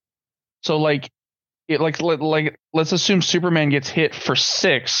 So let's assume Superman gets hit for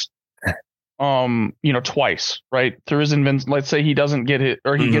 6. Twice, right? Through his let's say he doesn't get hit,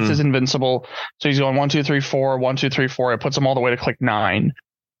 or he gets his invincible. So he's going 1, 2, 3, 4, 1, 2, 3, 4. It puts him all the way to click 9.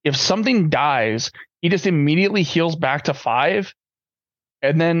 If something dies, he just immediately heals back to 5.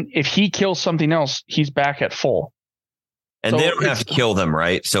 And then if he kills something else, he's back at full. And they don't have to kill them,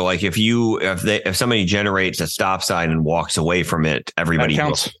 right? So like if somebody generates a stop sign and walks away from it, everybody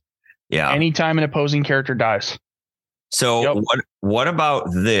counts. Yeah. Anytime an opposing character dies. So what about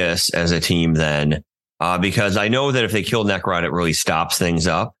this as a team then? Because I know that if they kill Necron, it really stops things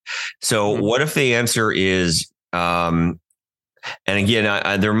up. So what if the answer is, and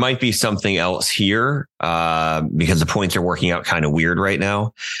again, there might be something else here because the points are working out kind of weird right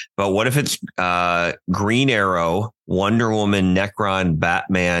now. But what if it's Green Arrow, Wonder Woman, Necron,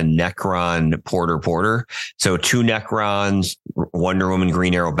 Batman, Necron, Porter? So 2 Necrons, Wonder Woman,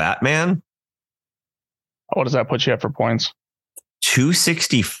 Green Arrow, Batman. What does that put you at for points?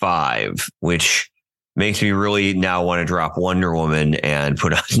 265, which makes me really now want to drop Wonder Woman and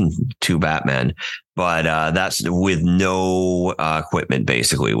put on 2 Batmen. But that's with no equipment,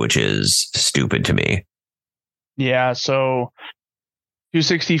 basically, which is stupid to me. Yeah, so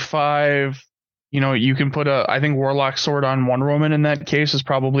 265, you can put I think Warlock Sword on Wonder Woman in that case is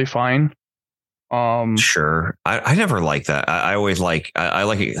probably fine. Sure. I never like that. I always I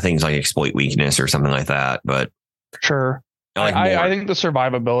like things like exploit weakness or something like that, but sure. I think the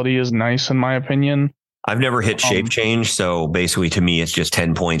survivability is nice in my opinion. I've never hit shape change, so basically to me it's just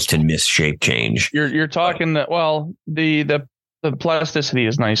 10 points to miss shape change. You're talking that the plasticity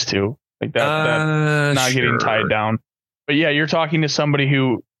is nice too. Like that not getting tied down. But yeah, you're talking to somebody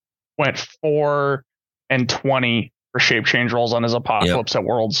who went 4 and 20 for shape change rolls on his Apocalypse at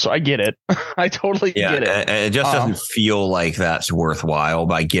Worlds. So I get it. I totally get it. And it just doesn't feel like that's worthwhile,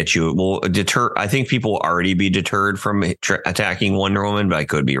 but I get you. It will deter. I think people will already be deterred from attacking Wonder Woman, but I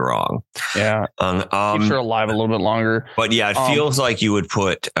could be wrong. Yeah. Keeps her alive a little bit longer. But yeah, it feels like you would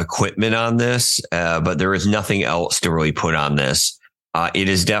put equipment on this, but there is nothing else to really put on this. It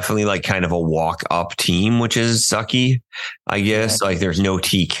is definitely like kind of a walk up team, which is sucky, I guess. Yeah. Like there's no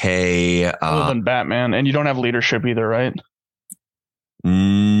TK. Other than Batman. And you don't have leadership either, right?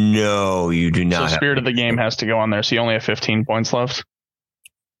 No, you do not. So Spirit of the Game has to go on there. So you only have 15 points left.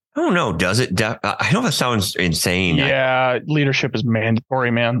 I don't know. Does it? I know that sounds insane. Yeah. Leadership is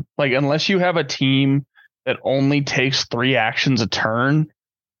mandatory, man. Like unless you have a team that only takes 3 actions a turn,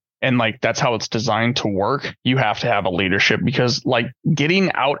 and like that's how it's designed to work, you have to have a leadership because like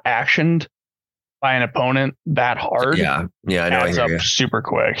getting out actioned by an opponent that hard I know, adds up super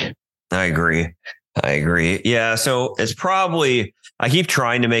quick. I agree. Yeah, so it's probably, I keep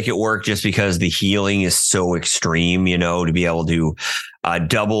trying to make it work just because the healing is so extreme, to be able to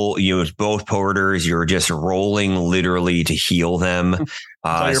double, both porters, you're just rolling literally to heal them.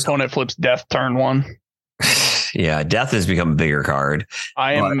 So your opponent flips death turn 1. Yeah, death has become a bigger card.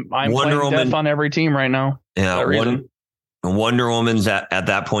 I'm Wonder Woman death on every team right now. Yeah, Wonder Woman's at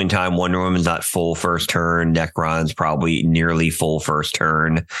that point in time. Wonder Woman's not full first turn. Necron's probably nearly full first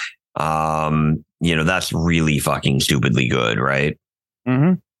turn. That's really fucking stupidly good, right?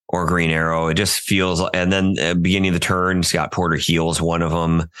 Mm-hmm. Or Green Arrow. It just feels, and then at the beginning of the turn, Scott Porter heals one of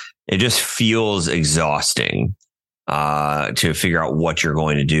them. It just feels exhausting to figure out what you're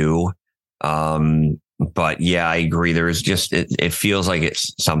going to do. But yeah, I agree. There's just, it feels like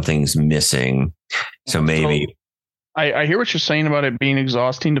something's missing. So maybe. I hear what you're saying about it being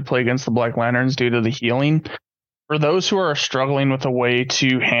exhausting to play against the Black Lanterns due to the healing. For those who are struggling with a way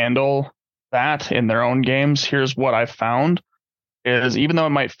to handle that in their own games, here's what I've found is even though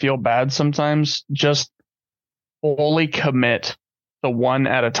it might feel bad sometimes, just fully commit the one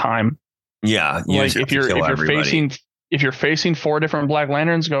at a time. Yeah. Like if you're facing 4 different Black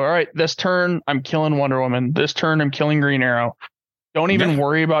Lanterns, go, all right, this turn I'm killing Wonder Woman. This turn I'm killing Green Arrow. Don't even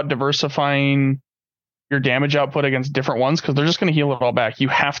worry about diversifying your damage output against different ones because they're just going to heal it all back. You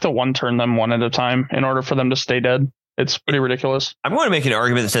have to one turn them one at a time in order for them to stay dead. It's pretty ridiculous. I'm going to make an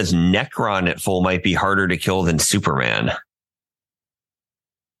argument that says Necron at full might be harder to kill than Superman.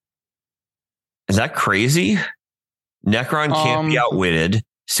 Is that crazy? Necron can't be outwitted.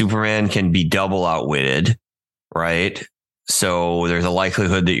 Superman can be double outwitted, right? So there's a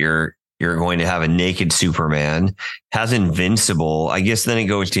likelihood that you're going to have a naked Superman. Has invincible. I guess then it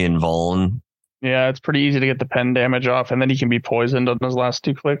goes to invuln. Yeah, it's pretty easy to get the pen damage off, and then he can be poisoned on his last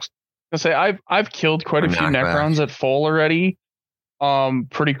 2 clicks. I say I've killed quite a few Necrons at full already,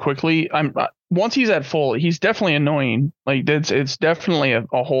 pretty quickly. Once he's at full, he's definitely annoying. Like it's definitely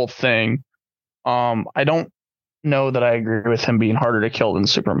a whole thing. I don't know that I agree with him being harder to kill than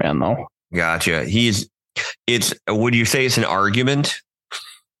Superman though. Gotcha. Would you say it's an argument?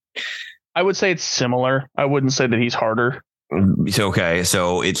 I would say it's similar. I wouldn't say that he's harder. Okay,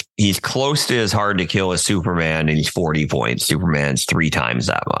 so he's close to as hard to kill as Superman, and he's 40 points. Superman's 3 times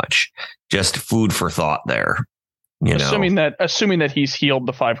that much. Just food for thought there. Assuming that he's healed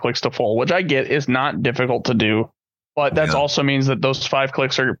the 5 clicks to full, which I get is not difficult to do, but that also means that those 5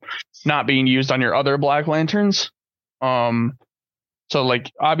 clicks are not being used on your other Black Lanterns. So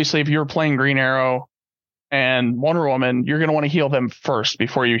like obviously, if you're playing Green Arrow and Wonder Woman, you're going to want to heal them first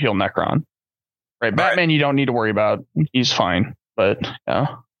before you heal Necron. Right, Batman, you don't need to worry about. He's fine, but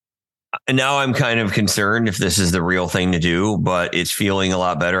yeah. And now I'm kind of concerned if this is the real thing to do, but it's feeling a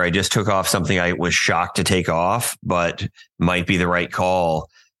lot better. I just took off something I was shocked to take off, but might be the right call.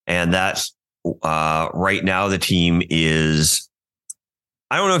 And that's right now the team is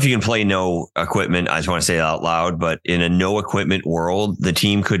I don't know if you can play no equipment. I just want to say it out loud, but in a no equipment world, the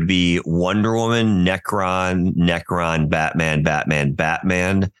team could be Wonder Woman, Necron,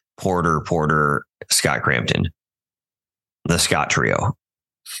 Batman, Porter, Scott Crampton. The Scott trio.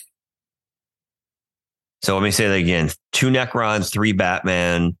 So let me say that again. 2 Necrons, 3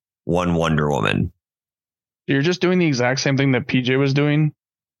 Batman, 1 Wonder Woman. You're just doing the exact same thing that PJ was doing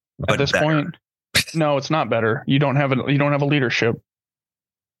at this point. No, it's not better. You don't have a leadership.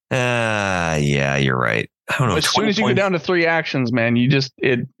 Yeah, you're right. I don't know. As soon as you go down to 3 actions, man,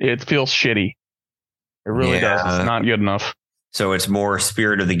 it feels shitty. It really does. It's not good enough. So it's more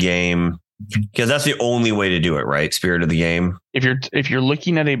spirit of the game, because that's the only way to do it, right? Spirit of the game. If you're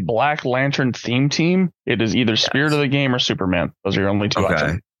looking at a Black Lantern theme team, it is either Spirit of the Game or Superman. Those are your only 2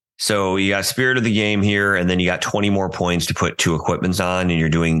 options. So you got Spirit of the Game here, and then you got 20 more points to put 2 equipments on, and you're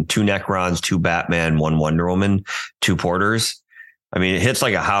doing 2 Necrons, 2 Batman, 1 Wonder Woman, 2 Porters. I mean, it hits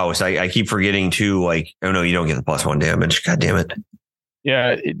like a house. I keep forgetting to oh no, you don't get the +1 damage. God damn it. Yeah,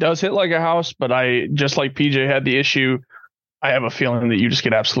 it does hit like a house, but I just like PJ had the issue. I have a feeling that you just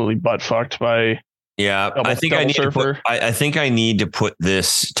get absolutely butt fucked by. Yeah, I think I need to put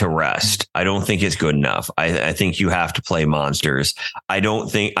this to rest. I don't think it's good enough. I think you have to play monsters. I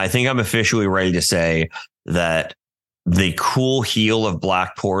think I'm officially ready to say that the cool heel of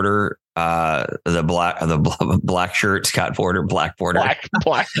Black Porter, the black shirt, Scott Porter, Black Porter.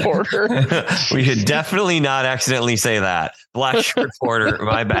 Black Porter. We should definitely not accidentally say that. Black shirt Porter.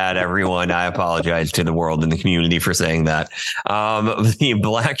 My bad, everyone. I apologize to the world and the community for saying that. The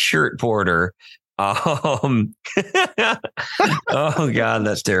Black shirt Porter. Oh God,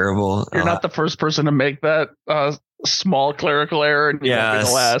 that's terrible. You're not the first person to make that small clerical error. And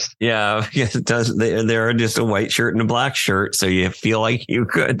the last. Yeah, because it does. They're just a white shirt and a black shirt, so you feel like you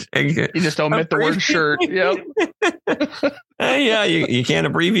could. You just omit the word shirt. Yep. Yeah, you can't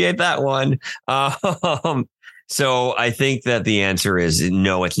abbreviate that one. So I think that the answer is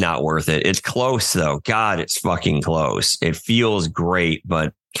no. It's not worth it. It's close though. God, it's fucking close. It feels great,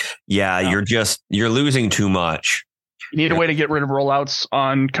 but. Yeah, you're losing too much. You need a way to get rid of rollouts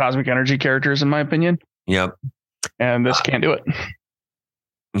on cosmic energy characters, in my opinion. Yep. And this can't do it.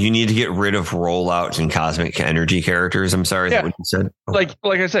 You need to get rid of rollouts and cosmic energy characters. I'm sorry, is that what you said? Oh. Like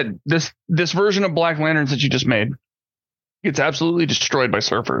I said, this version of Black Lanterns that you just made gets absolutely destroyed by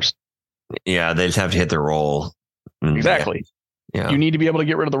surfers. Yeah, they just have to hit their roll. Exactly. Yeah. You need to be able to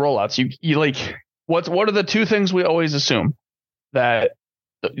get rid of the rollouts. You like what are the 2 things we always assume? That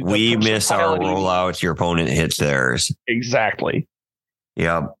we miss our rollouts, your opponent hits theirs. Exactly.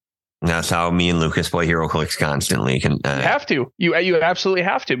 Yep. That's how me and Lucas play HeroClix constantly. You have to. You absolutely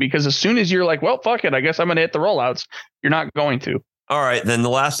have to, because as soon as you're like, well, fuck it, I guess I'm going to hit the rollouts, you're not going to. All right. Then the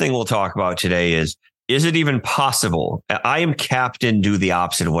last thing we'll talk about today is it even possible? I am captain, do the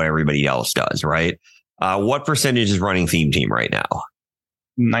opposite of what everybody else does, right? What percentage is running theme team right now?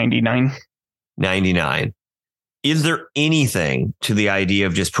 99. Is there anything to the idea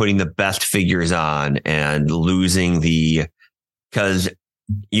of just putting the best figures on and losing because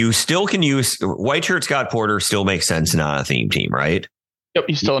you still can use white shirt Scott Porter still makes sense on a theme team, right? Yep.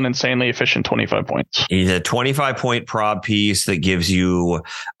 He's still an insanely efficient 25 points. He's a 25 point prob piece that gives you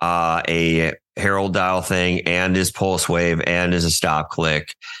a Herald Dial thing and his pulse wave and as a stop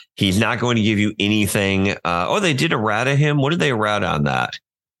click. He's not going to give you anything. They did errata him. What did they errata on that?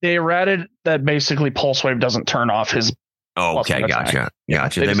 They errated that basically pulse wave doesn't turn off his. Oh, okay. Gotcha.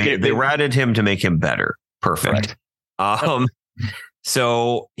 They ratted him to make him better. Perfect.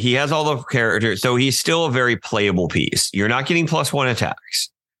 So he has all the characters. So he's still a very playable piece. You're not getting +1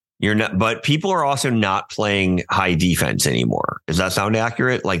 attacks. But people are also not playing high defense anymore. Does that sound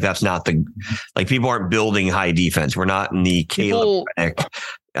accurate? Like that's not people aren't building high defense. We're not in the Caleb.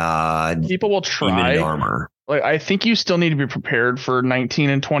 People will try armor. Like, I think you still need to be prepared for 19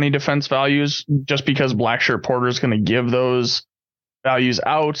 and 20 defense values, just because Black Shirt Porter is going to give those values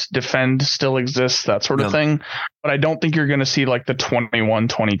out. Defend still exists, that sort of thing. But I don't think you're going to see like the 21,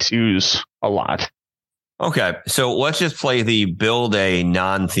 22s a lot. Okay, so let's just play the build a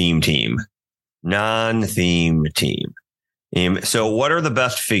non-theme team. So what are the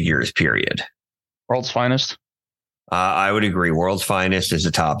best figures, period? World's Finest. I would agree. World's Finest is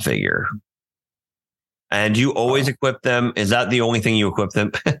a top figure. And you always equip them. Is that the only thing you equip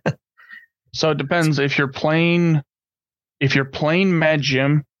them? So it depends. If you're playing Mad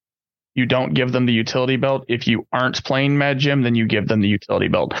Jim, you don't give them the utility belt. If you aren't playing Mad Jim, then you give them the utility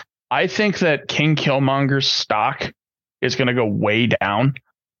belt. I think that King Killmonger's stock is going to go way down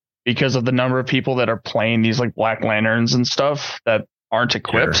because of the number of people that are playing these like Black Lanterns and stuff that aren't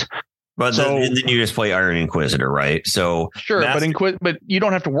equipped. Sure. But then you just play Iron Inquisitor, right? So sure, but you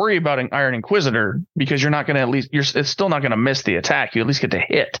don't have to worry about an Iron Inquisitor because you're not going to it's still not going to miss the attack. You at least get to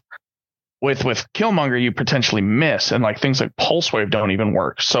hit. With Killmonger, you potentially miss, and like things like Pulse Wave don't even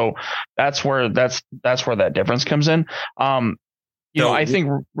work. So that's where that difference comes in. I think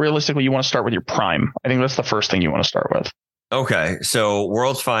realistically, you want to start with your Prime. I think that's the first thing you want to start with. Okay, so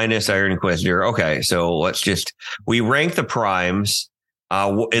World's Finest, Iron Inquisitor. Okay, so we rank the primes.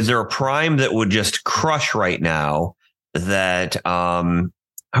 Is there a prime that would just crush right now that I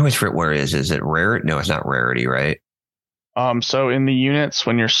always forget where it is. Is it rare? No, it's not rarity, right? So in the units,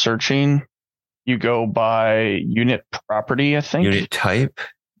 when you're searching, you go by unit property, I think. Unit type?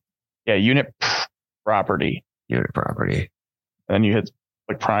 Yeah, unit property. Unit property. Then you hit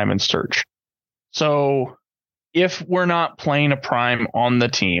like prime and search. So if we're not playing a prime on the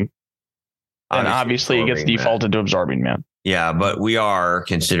team, then obviously it gets defaulted to Absorbing Man. Yeah, but we are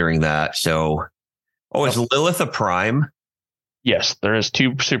considering that. So, is Lilith a prime? Yes, there is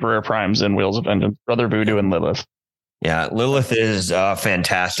 2 super rare primes in Wheels of Vengeance, Brother Voodoo and Lilith. Yeah, Lilith is a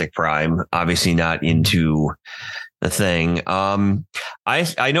fantastic prime. Obviously not into the thing.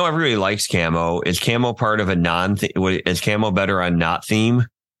 I know everybody likes camo. Is camo part of a is camo better on not theme?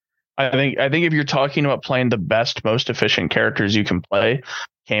 I think if you're talking about playing the best, most efficient characters you can play,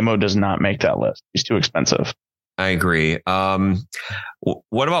 camo does not make that list. He's too expensive. I agree.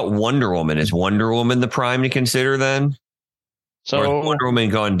 What about Wonder Woman? Is Wonder Woman the prime to consider then? So or is Wonder Woman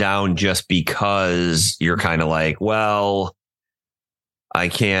gone down just because you're kind of like, well, I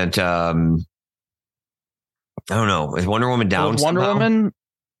can't. I don't know. Is Wonder Woman down? Wonder Woman.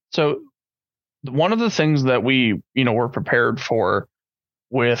 So one of the things that we, were prepared for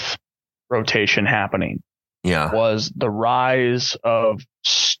with rotation happening, was the rise of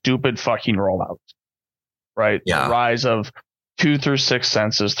stupid fucking rollouts. Right. Yeah. The rise of 2 through 6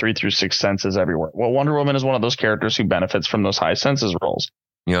 senses, 3 through 6 senses everywhere. Well, Wonder Woman is one of those characters who benefits from those high senses rolls.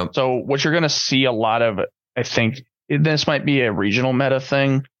 Yep. So what you're going to see a lot of, I think this might be a regional meta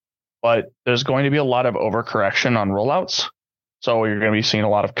thing, but there's going to be a lot of overcorrection on rollouts. So you're going to be seeing a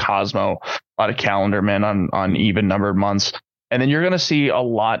lot of Cosmo, a lot of Calendar Men on even numbered months. And then you're going to see a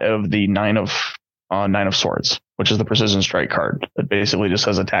lot of the Nine of Swords, which is the Precision Strike card that basically just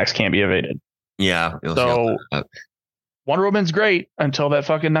says attacks can't be evaded. Yeah. So Wonder Woman's great until that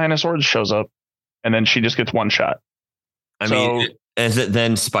fucking Nine of Swords shows up, and then she just gets one shot. I mean, is it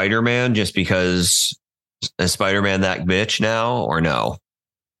then Spider-Man just because is Spider-Man that bitch now or no?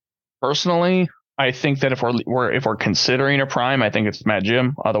 Personally, I think that if we're considering a prime, I think it's Mad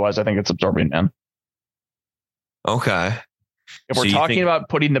Jim. Otherwise, I think it's Absorbing Man. Okay. If we're talking about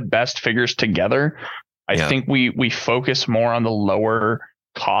putting the best figures together, I think we focus more on the lower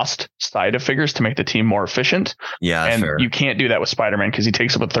cost side of figures to make the team more efficient. Yeah, and fair. You can't do that with Spider-Man because he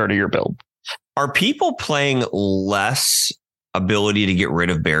takes up a third of your build. Are people playing less ability to get rid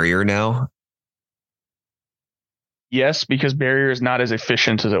of barrier now? Yes, because barrier is not as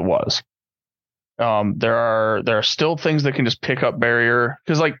efficient as it was. There are still things that can just pick up barrier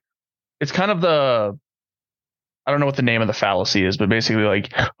because like it's kind of I don't know what the name of the fallacy is, but basically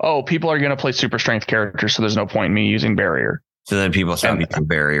like, oh, people are going to play super strength characters, so there's no point in me using barrier. So then people stop using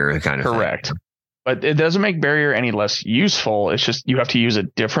barrier kind of correct. Thing. But it doesn't make barrier any less useful. It's just you have to use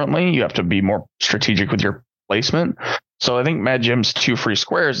it differently. You have to be more strategic with your placement. So I think Mad Jim's 2 free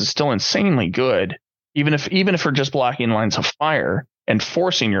squares is still insanely good, even if we're just blocking lines of fire and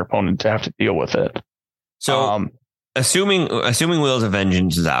forcing your opponent to have to deal with it. So assuming Wheels of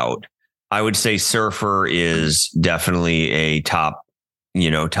Vengeance is out, I would say Surfer is definitely a top,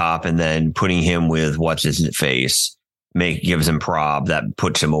 and then putting him with what's his face gives him prob that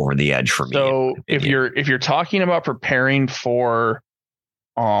puts him over the edge for me. So if you're talking about preparing for,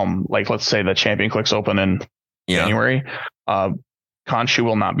 like let's say the Champion Clicks open in January, Khonshu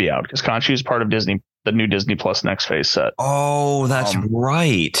will not be out because Khonshu is part of Disney, the new Disney Plus Next Phase set. Oh, that's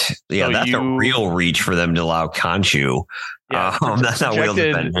right. Yeah, so that's a real reach for them to allow Khonshu. Yeah, that's not Wheels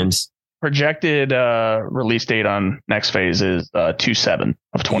of Vengeance. Projected release date on Next Phase is 2/7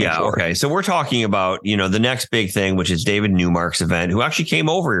 of 24. Yeah, okay. So we're talking about, the next big thing, which is David Newmark's event, who actually came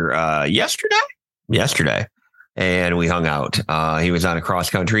over yesterday, and we hung out. He was on a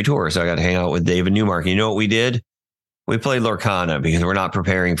cross-country tour, so I got to hang out with David Newmark. You know what we did? We played Lorcana because we're not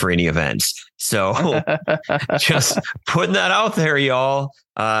preparing for any events. So just putting that out there, y'all.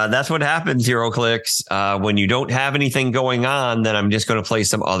 That's what happens, HeroClix. When you don't have anything going on, then I'm just going to play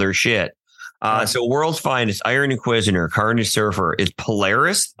some other shit. So World's Finest, Iron Inquisitor, Carnage Surfer. Is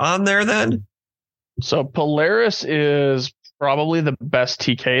Polaris on there then? So Polaris is probably the best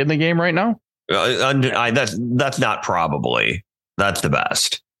TK in the game right now. That's not probably. That's the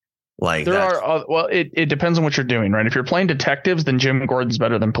best. Like there are, well, it depends on what you're doing, right? If you're playing detectives, then Jim Gordon's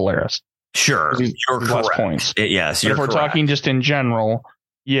better than Polaris. Sure, you're less correct. Points. Yes, but if we're talking just in general,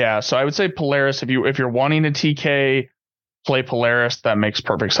 yeah. So I would say Polaris. If you're wanting a TK, play Polaris. That makes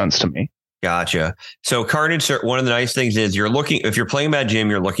perfect sense to me. Gotcha. So Carnage, one of the nice things is if you're playing Mad Jim,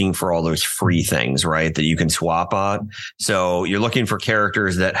 you're looking for all those free things, right? That you can swap on. So you're looking for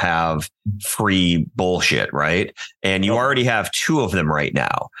characters that have free bullshit, right? And you already have 2 of them right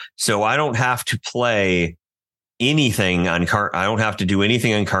now. So I don't have to play anything on I don't have to do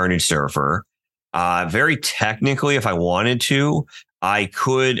anything on Carnage Surfer. Very technically, if I wanted to, I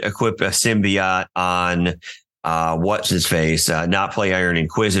could equip a symbiote on what's his face, not play Iron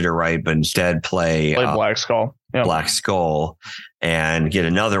Inquisitor, right? But instead play Black Skull. Yep. Black Skull and get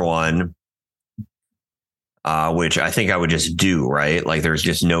another one, which I think I would just do, right? Like there's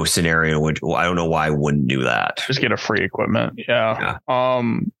just no scenario which I don't know why I wouldn't do that. Just get a free equipment. Yeah. I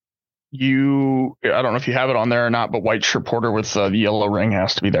don't know if you have it on there or not, but White Shirt Porter with the yellow ring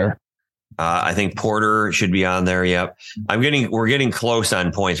has to be there. I think Porter should be on there. Yep. We're getting close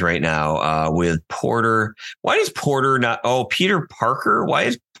on points right now with Porter. Why does Porter not? Oh, Peter Parker. Why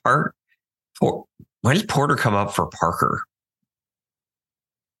does Porter come up for Parker?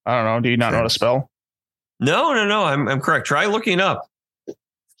 I don't know. Do you not know how to spell? No. I'm correct. Try looking up.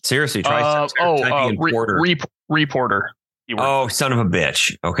 Seriously, try typing in Porter. Reporter. Oh, son of a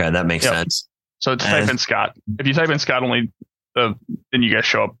bitch. Okay, that makes sense. So type in Scott. If you type in Scott only, then you guys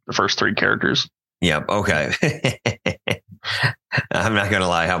show up the first 3 characters. Yep. Okay. I'm not going to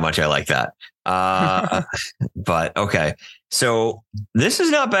lie how much I like that. But okay. So this is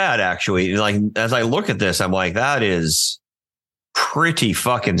not bad, actually. Like, as I look at this, I'm like, that is pretty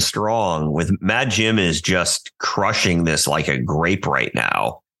fucking strong. With Mad Jim is just crushing this like a grape right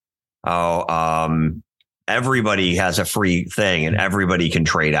now. Everybody has a free thing and everybody can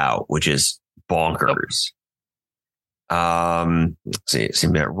trade out, which is bonkers. Let's see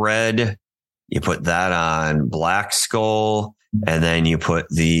that red, you put that on Black Skull, and then you put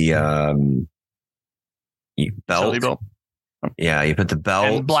the belt. Yeah, you put the belt.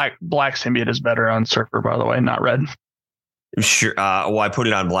 And black symbiote is better on Surfer, by the way, not red. Sure. Well, I put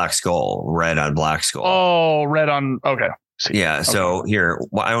it on Black Skull, red on Black Skull. Oh, red on. Okay. Yeah. So here,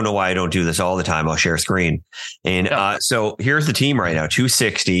 I don't know why I don't do this all the time. I'll share screen. And so here's the team right now.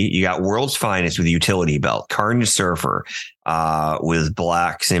 260. You got World's Finest with Utility Belt, Carnage Surfer with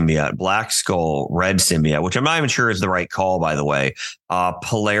Black Symbiote, Black Skull, Red Symbiote, which I'm not even sure is the right call, by the way.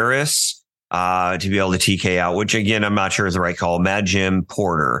 Polaris to be able to TK out, which again, I'm not sure is the right call. Mad Jim,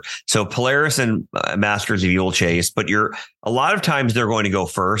 Porter. So Polaris and Masters of Evil Chase, but a lot of times they're going to go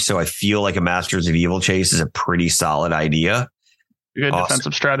first. So I feel like a Masters of Evil Chase is a pretty solid idea. Good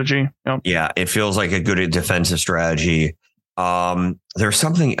defensive strategy. Yep. Yeah, it feels like a good defensive strategy. There's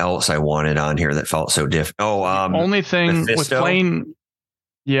something else I wanted on here that felt so different. Only thing Mephisto? With playing,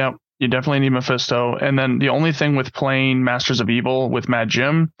 yeah, you definitely need Mephisto. And then the only thing with playing Masters of Evil with Mad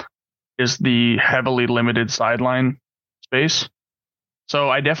Jim is the heavily limited sideline space. So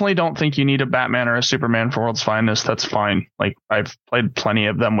I definitely don't think you need a Batman or a Superman for World's Finest. That's fine. Like, I've played plenty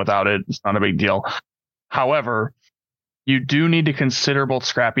of them without it. It's not a big deal. However, you do need to consider both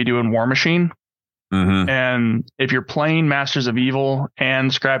Scrappy Doo and War Machine. Mm-hmm. And if you're playing Masters of Evil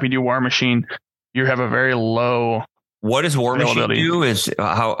and Scrappy Doo War Machine, you have a very low. What does War Machine do?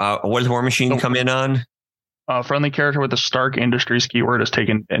 What does War Machine come in on? A friendly character with a Stark Industries keyword is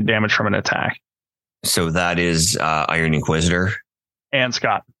taking damage from an attack. So that is Iron Inquisitor and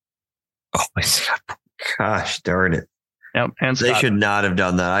Scott. Oh my God! Gosh darn it! Yep, and Scott. They should not have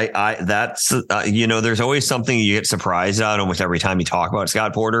done that. That's there's always something you get surprised on almost every time you talk about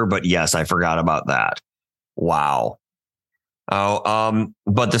Scott Porter. But yes, I forgot about that. Wow.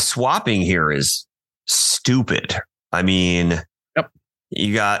 But the swapping here is stupid. I mean.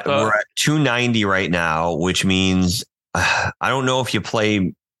 You got we're at 290 right now, which means I don't know if you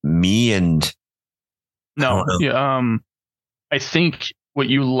play me and no. I think what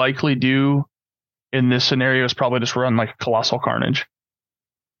you likely do in this scenario is probably just run like Colossal Carnage.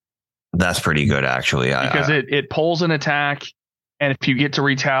 That's pretty good, actually, because it pulls an attack, and if you get to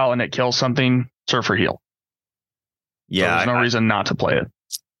retaliate and it kills something, Surfer heal. Yeah, so there's no reason not to play it.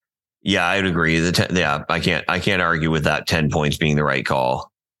 Yeah, I'd agree. I can't argue with that 10 points being the right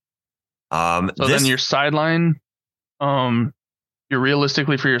call. Then your sideline, you're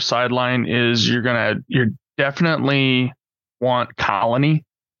realistically for your sideline is you're definitely want Colony,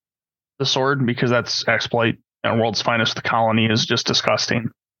 the sword, because that's exploit, and World's Finest, the Colony is just disgusting.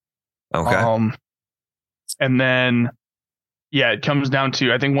 Okay. And then, yeah, it comes down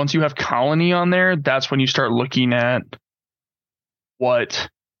to, I think once you have Colony on there, that's when you start looking at what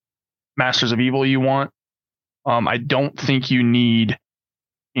Masters of Evil you want. I don't think you need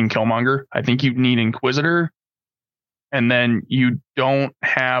King Killmonger. I think you need Inquisitor. And then you don't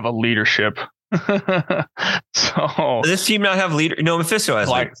have a leadership. So Does this team not have leader? No, Mephisto has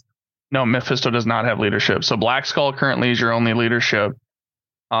leadership. No, Mephisto does not have leadership. So Black Skull currently is your only leadership.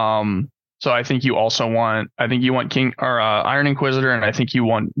 So I think you also want, King or Iron Inquisitor, and I think you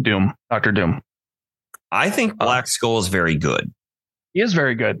want Doom, Dr. Doom. I think Black Skull is very good. He is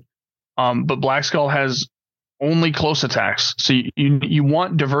very good. But Black Skull has only close attacks. So you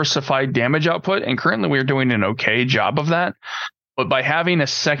want diversified damage output, and currently we're doing an okay job of that. But by having a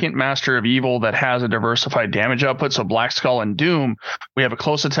second Master of Evil that has a diversified damage output, so Black Skull and Doom, we have a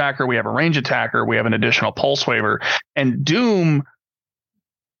close attacker, we have a range attacker, we have an additional pulse waiver. And Doom,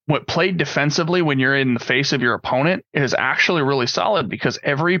 what played defensively when you're in the face of your opponent, is actually really solid because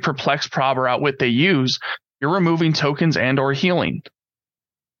every perplex, prob, or outwit they use, you're removing tokens and or healing.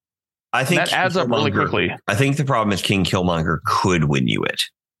 I think that adds up really quickly. I think the problem is King Killmonger could win you it.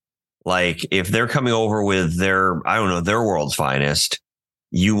 Like if they're coming over with their world's finest,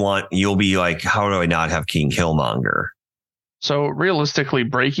 you'll be like, how do I not have King Killmonger? So realistically,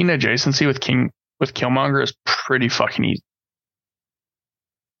 breaking adjacency with Killmonger is pretty fucking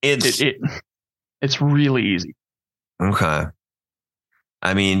easy. It's really easy. Okay.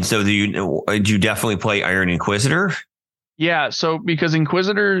 I mean, so do you definitely play Iron Inquisitor? Yeah. So because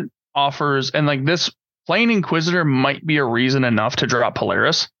Inquisitor offers, and like this, playing Inquisitor might be a reason enough to drop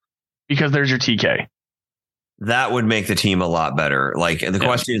Polaris. Because there's your TK. That would make the team a lot better. Like the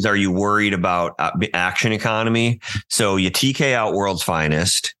question is, are you worried about action economy? So you TK out World's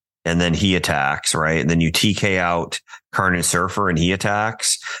Finest and then he attacks, right? And then you TK out Carnage Surfer and he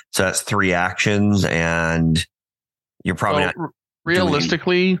attacks. So that's 3 actions and you're probably not.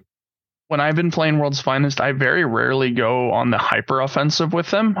 Realistically, when I've been playing World's Finest, I very rarely go on the hyper offensive with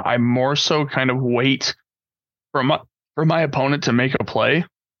them. I more so kind of wait for my opponent to make a play.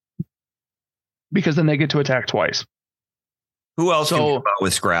 Because then they get to attack twice. Who else can come out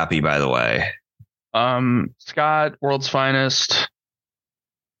with Scrappy, by the way? Scott, World's Finest.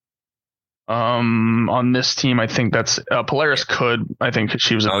 On this team, I think that's Polaris could. I think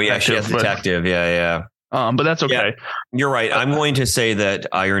she was. She has detective. Yeah. But that's okay. Yeah, you're right. I'm going to say that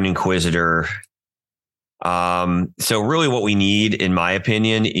Iron Inquisitor. So really, what we need, in my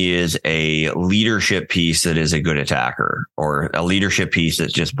opinion, is a leadership piece that is a good attacker, or a leadership piece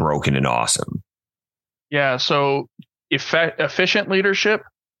that's just broken and awesome. Yeah, so efficient leadership,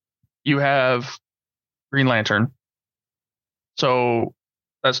 you have Green Lantern. So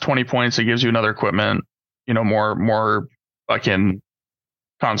that's 20 points. It gives you another equipment, more fucking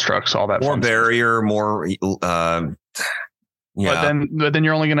constructs, all that. More barrier, stuff. More. Yeah. But then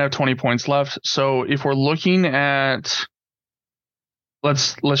you're only going to have 20 points left. So if we're looking at,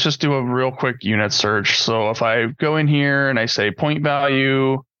 let's just do a real quick unit search. So if I go in here and I say point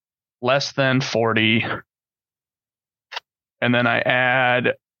value less than 40, and then I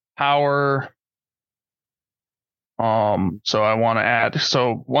add power. So I want to add.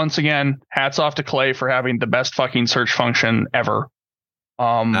 So once again, hats off to Clay for having the best fucking search function ever.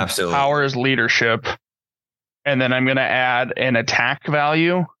 Absolutely. Power is leadership, and then I'm going to add an attack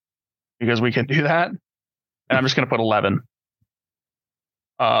value because we can do that. And I'm just going to put 11.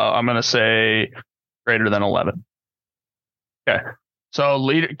 I'm going to say greater than 11. Okay. So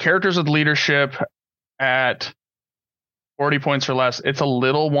characters with leadership at 40 points or less. It's a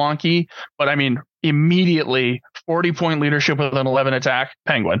little wonky, but I mean, immediately 40-point leadership with an 11 attack,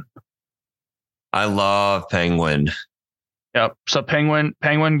 Penguin. I love Penguin. Yep. So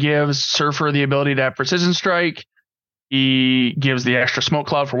Penguin gives Surfer the ability to have precision strike. He gives the extra smoke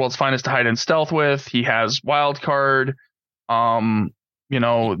cloud for World's Finest to hide in stealth with. He has wild card. He gives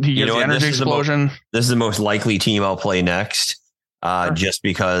the energy explosion. This is the most likely team I'll play next. Just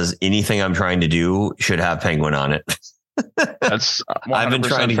because anything I'm trying to do should have Penguin on it. That's 100% I've been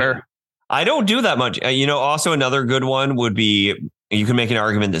trying to fair. I don't do that much. Also another good one would be, you can make an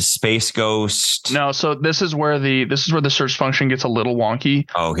argument that Space Ghost. No, so this is where the search function gets a little wonky.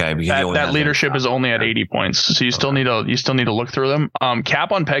 Okay, because that leadership is only at 80 points, so you still need to look through them.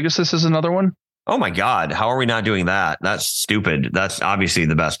 Cap on Pegasus is another one. Oh my God, how are we not doing that? That's stupid. That's obviously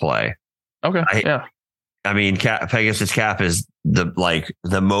the best play. Okay, yeah. I mean, Pegasus Cap is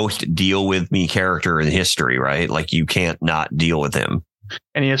the most deal with me character in history, right? Like you can't not deal with him.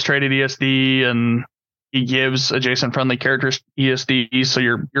 And he has traded ESD, and he gives adjacent friendly characters ESD. So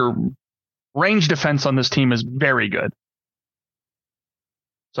your range defense on this team is very good.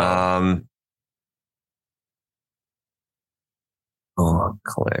 So,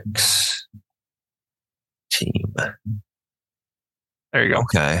 clicks team. There you go.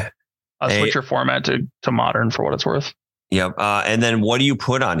 Okay. Switch your format to modern for what it's worth. Yep. And then what do you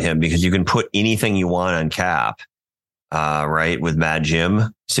put on him? Because you can put anything you want on Cap, right? With Mad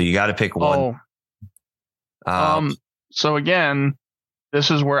Jim. So you got to pick one. So again, this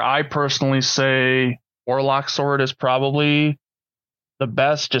is where I personally say Warlock Sword is probably the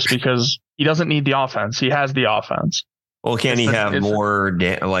best, just because he doesn't need the offense. He has the offense. Well, can he have more?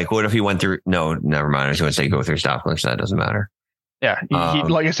 Like, what if he went through? No, never mind. I was going to say go through stop clicks. That doesn't matter. Yeah,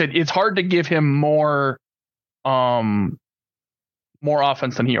 like I said, it's hard to give him more offense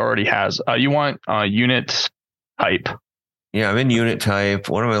than he already has. You want unit type. Yeah, I'm in unit type.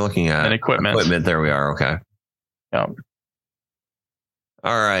 What am I looking at? And equipment. Equipment. There we are. Okay. Yeah.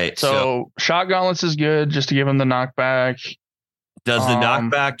 All right. So Shot Gauntlets is good just to give him the knockback. Does the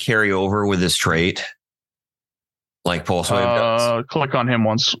knockback carry over with his trait? Like Pulse Wave does? Click on him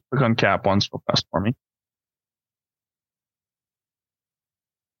once. Click on Cap once. Real fast for me.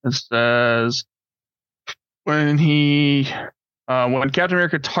 It says when Captain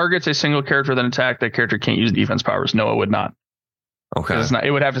America targets a single character with an attack, that character can't use defense powers. No, it would not. Okay.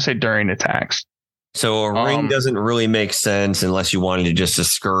 It would have to say during attacks. So a ring doesn't really make sense unless you wanted to just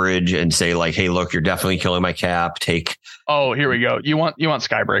discourage and say like, hey, look, you're definitely killing my Cap. Take. Oh, here we go. You want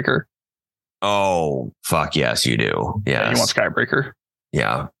Skybreaker. Oh, fuck yes, you do. Yes. Yeah, you want Skybreaker.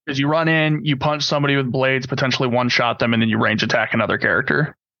 Yeah. Because you run in, you punch somebody with blades, potentially one shot them, and then you range attack another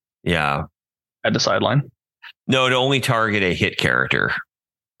character. Yeah. At the sideline. No, to only target a hit character.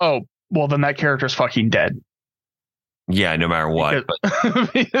 Oh, well, then that character is fucking dead. Yeah, no matter what.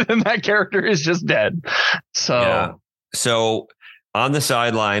 Then that character is just dead. So, yeah. So on the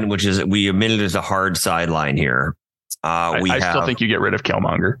sideline, which is we admitted is a hard sideline here. I still think you get rid of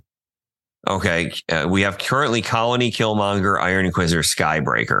Killmonger. Okay. We have currently Colony, Killmonger, Iron Inquisitor,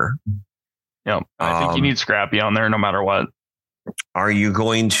 Skybreaker. Yep. I think you need Scrappy on there no matter what. Are you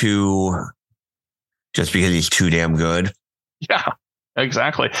going to just because he's too damn good? Yeah,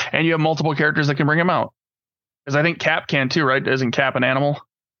 exactly. And you have multiple characters that can bring him out. Because I think Cap can too, right? Isn't Cap an animal?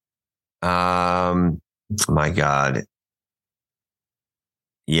 My God.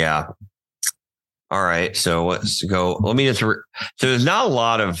 Yeah. All right. So let's go. Let me just. So there's not a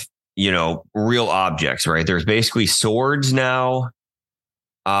lot of, real objects, right? There's basically swords now.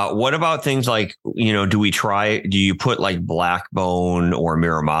 What about things like, do you put like Blackbone or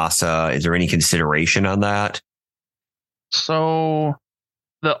Miramasa? Is there any consideration on that? So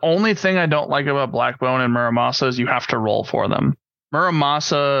the only thing I don't like about Blackbone and Miramasa is you have to roll for them.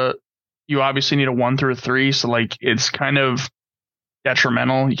 Miramasa, you obviously need a 1 through a 3. So like it's kind of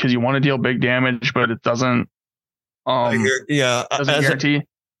detrimental because you want to deal big damage, but it doesn't, doesn't guarantee.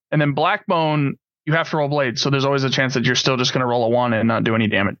 And then Blackbone, you have to roll blades. So there's always a chance that you're still just going to roll a 1 and not do any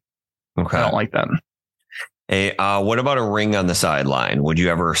damage. Okay. I don't like that. Hey, what about a ring on the sideline? Would you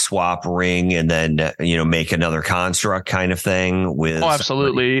ever swap ring and then, make another construct kind of thing with? Oh,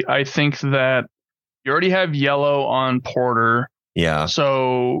 absolutely. Somebody? I think that you already have yellow on Porter. Yeah.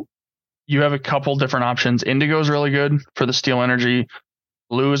 So you have a couple different options. Indigo is really good for the steel energy.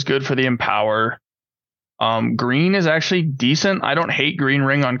 Blue is good for the empower. Green is actually decent. I don't hate green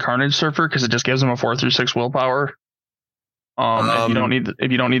ring on Carnage Surfer because it just gives him a 4 through 6 willpower. If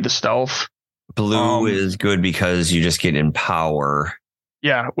you don't need the stealth. Blue is good because you just get empower.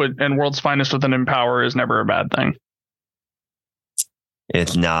 Yeah, and World's Finest with an empower is never a bad thing.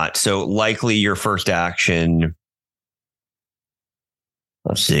 It's not. So likely your first action.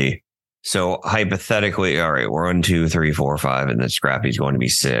 Let's see. So hypothetically, all right, we're 1, 2, 3, 4, 5, and then Scrappy's going to be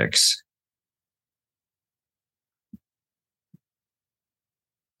 6.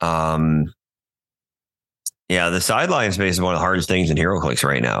 Yeah, the sideline space is one of the hardest things in HeroClix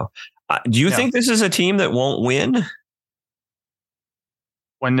right now. Do you think this is a team that won't win?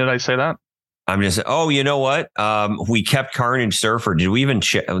 When did I say that? I'm just, you know what? We kept Carnage Surfer. Did we even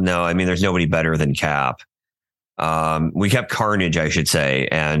No, I mean, there's nobody better than Cap. We kept Carnage, I should say,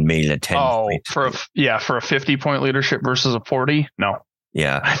 and made it a 10. For a 50-point leadership versus a 40? No.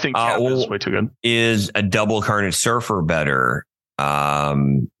 Yeah. I think Cap is way too good. Is a double Carnage Surfer better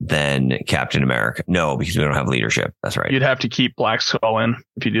than Captain America? No, because we don't have leadership. That's right. You'd have to keep Black Skull in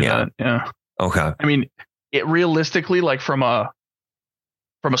if you do that. Yeah. Okay. I mean, it realistically, like from a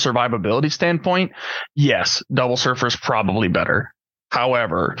survivability standpoint, yes, double Surfer is probably better.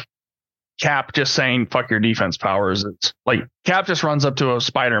 However, Cap just saying fuck your defense powers, it's like Cap just runs up to a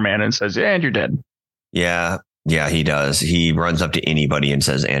Spider-Man and says, and you're dead. Yeah, he does. He runs up to anybody and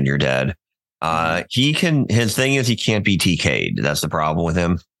says, and you're dead. His thing is he can't be TK'd. That's the problem with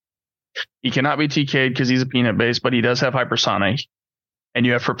him. He cannot be TK'd because he's a peanut base, but he does have hypersonic and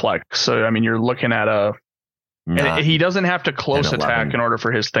you have perplex. So, I mean, you're looking at And he doesn't have to close 11. attack in order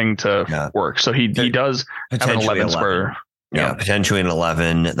for his thing to work. So he does have an 11 square. Yeah, potentially an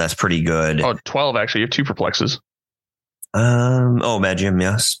 11. That's pretty good. Oh, 12, actually. You have 2 perplexes. Mad Jim,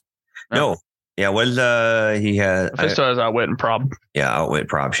 yes. No. Yeah, what he had? Mephisto has outwit and prob. Yeah, outwit,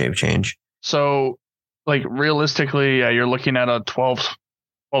 prob, shape change. So, like, realistically, you're looking at a 12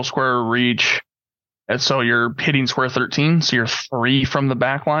 square reach. And so you're hitting square 13. So you're 3 from the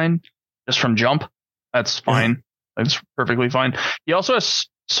back line, just from jump. That's fine. That's perfectly fine. He also has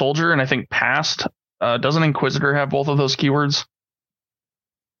soldier and I think past. Doesn't Inquisitor have both of those keywords?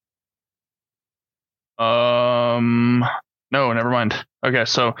 No, never mind. Okay,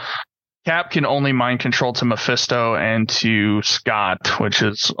 so Cap can only mind control to Mephisto and to Scott, which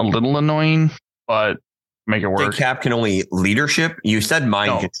is a little annoying, but make it work. Cap can only leadership. You said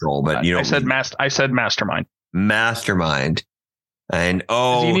mind control, but you know I said mastermind. Mastermind. And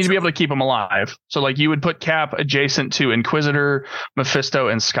you need to be able to keep them alive. So like you would put Cap adjacent to Inquisitor, Mephisto,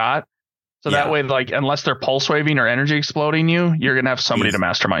 and Scott. So that way, like, unless they're pulse waving or energy exploding you're going to have somebody to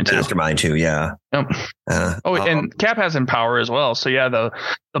mastermind too. Mastermind too, yeah. Yep. And Cap has Empower as well. So yeah,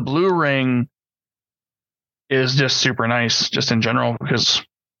 the blue ring is just super nice just in general because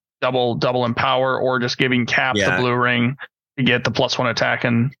double Empower or just giving Cap the blue ring to get the +1 attack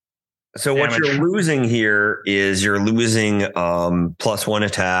and so damage. What you're losing here is you're losing +1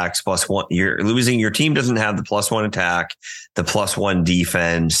 attacks, +1. You're losing, your team doesn't have the +1 attack, the +1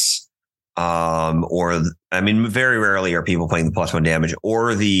 defense. Very rarely are people playing the +1 damage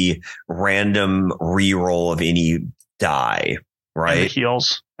or the random reroll of any die, right? And the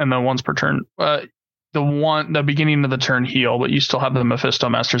heals and the ones per turn. The beginning of the turn heal, but you still have the Mephisto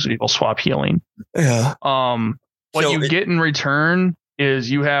Masters of Evil swap healing. Yeah. What you get in return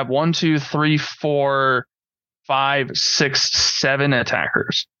is you have 1, 2, 3, 4, 5, 6, 7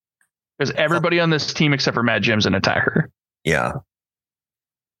 attackers because everybody on this team except for Mad Jim's an attacker. Yeah.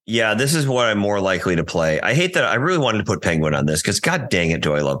 Yeah, this is what I'm more likely to play. I hate that. I really wanted to put Penguin on this because God dang it,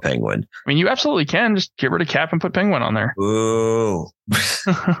 do I love Penguin. I mean, you absolutely can just get rid of Cap and put Penguin on there. Ooh.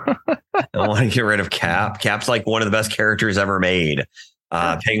 I want to get rid of Cap. Cap's like one of the best characters ever made.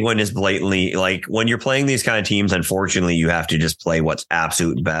 Penguin is blatantly like when you're playing these kind of teams, unfortunately, you have to just play what's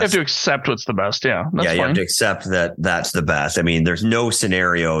absolute best. You have to accept what's the best. Yeah. You have to accept that that's the best. I mean, there's no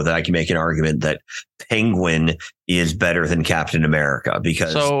scenario that I can make an argument that Penguin is better than Captain America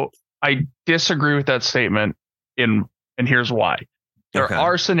because. So I disagree with that statement and here's why. There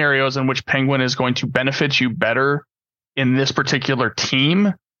are scenarios in which Penguin is going to benefit you better in this particular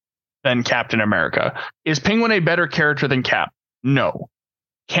team than Captain America. Is Penguin a better character than Cap? No.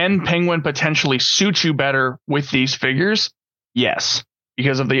 Can Penguin potentially suit you better with these figures? Yes,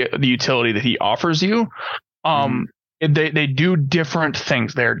 because of the utility that he offers you. They do different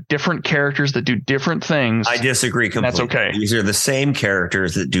things. They're different characters that do different things. I disagree completely. That's okay. These are the same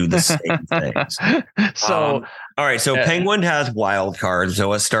characters that do the same things. So, all right. So Penguin has wild cards. So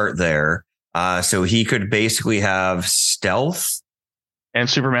let's start there. So he could basically have stealth and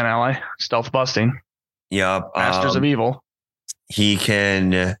Superman ally, stealth busting. Yep. Masters of Evil. He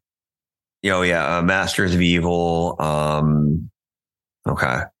can, Masters of Evil.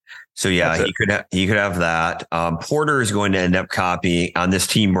 Okay. So yeah, he could have that. Porter is going to end up copying on this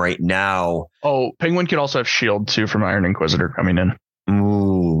team right now. Oh, Penguin could also have Shield too from Iron Inquisitor coming in.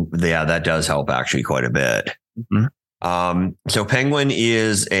 Ooh, yeah, that does help actually quite a bit. Mm-hmm. So Penguin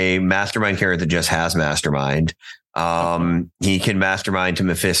is a mastermind character that just has mastermind. He can mastermind to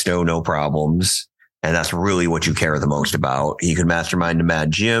Mephisto, no problems. And that's really what you care the most about. He could mastermind to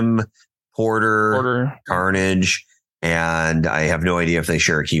Mad Jim, Porter, Carnage, and I have no idea if they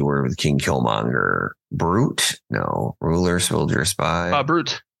share a keyword with King Killmonger. Brute? No. Ruler, Soldier, Spy.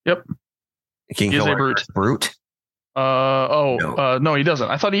 Brute. Yep. King Killmonger. Brute? No, he doesn't.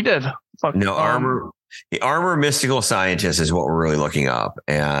 I thought he did. Fuck. No, armor. The armor mystical scientist is what we're really looking up.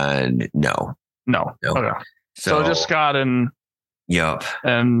 And no. Okay. So just Scott and. Yep.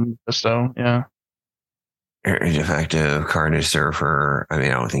 And Mephisto. Yeah. Defective, Carnage, Surfer. I mean,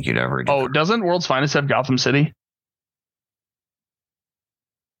 I don't think you'd ever do. Oh, doesn't World's Finest have Gotham City?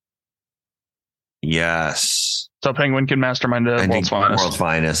 Yes. So Penguin can mastermind World's Finest. World's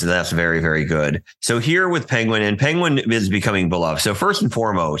Finest. That's very, very good. So here with Penguin, and Penguin is becoming beloved. So first and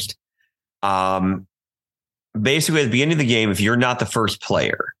foremost, basically at the beginning of the game, if you're not the first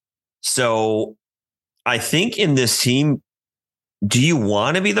player. So I think in this team, do you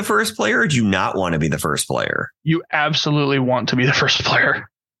want to be the first player or do you not want to be the first player? You absolutely want to be the first player.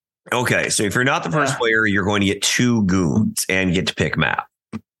 Okay. So if you're not the first player, you're going to get 2 goons and get to pick map.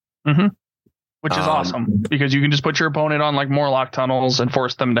 Mm-hmm. Which is awesome because you can just put your opponent on like Morlock tunnels and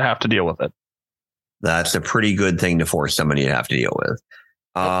force them to have to deal with it. That's a pretty good thing to force somebody to have to deal with.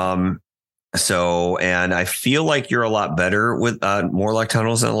 So, and I feel like you're a lot better with Morlock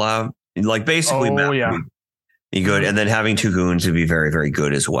tunnels than allowed. Like basically, Oh, yeah. Be good, and then having 2 goons would be very, very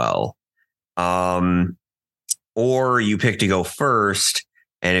good as well. Or you pick to go first,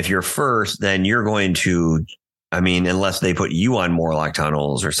 and if you're first, then you're going to, I mean, unless they put you on Morlock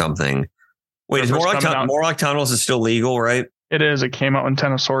tunnels or something. Wait, is Morlock tunnels is still legal, right? It is. It came out in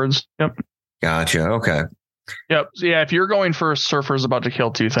Ten of Swords. Yep. Gotcha. Okay. Yep. So yeah, if you're going first, Surfer's about to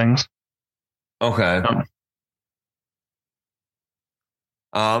kill 2 things. Okay.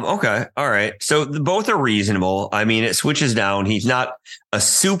 Okay. All right. So both are reasonable. I mean, it switches down. He's not a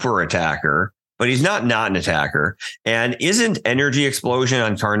super attacker, but he's not an attacker. And isn't Energy Explosion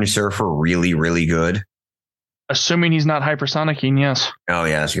on Carnage Surfer really, really good? Assuming he's not hypersonicing, yes. Oh,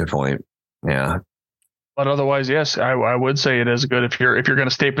 yeah, that's a good point. Yeah. But otherwise, yes, I would say it is good if you're going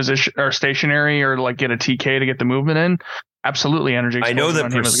to stay position or stationary or like get a TK to get the movement in. Absolutely, Energy Explosion. I know that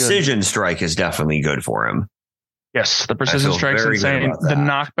Precision Strike is definitely good for him. Yes, the Precision Strike's insane. The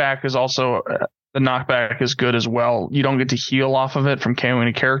knockback is also the knockback is good as well. You don't get to heal off of it from KOing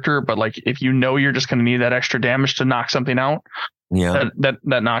a character, but like if you know you're just going to need that extra damage to knock something out, that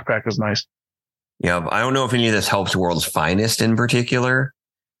knockback is nice. Yeah, I don't know if any of this helps World's Finest in particular.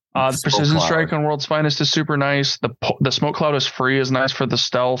 The Precision Strike on World's Finest is super nice. The Smoke Cloud is free, is nice for the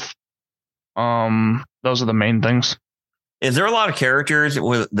stealth. Those are the main things. Is there a lot of characters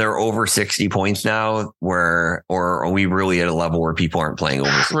with they're over 60 points now, or are we really at a level where people aren't playing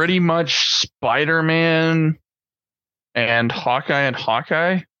over 60? Pretty much Spider-Man and Hawkeye.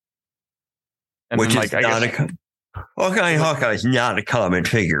 And which then, is not Hawkeye is not a common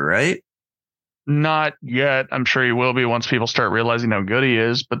figure, right? Not yet. I'm sure he will be once people start realizing how good he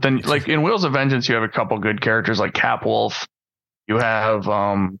is. But then, like in Wheels of Vengeance, you have a couple good characters like Capwolf. You have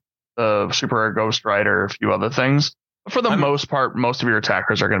the Super Rare Ghost Rider, a few other things. But for the most part, most of your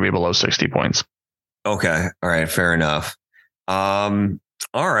attackers are going to be below 60 points. Okay. All right. Fair enough. All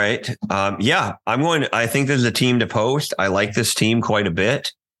right. Yeah, I think there's a team to post. I like this team quite a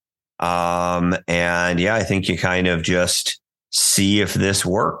bit. And yeah, I think you kind of just see if this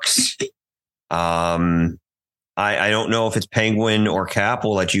works. I don't know if it's Penguin or Cap.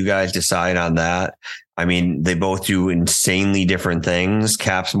 We'll let you guys decide on that. I mean, they both do insanely different things.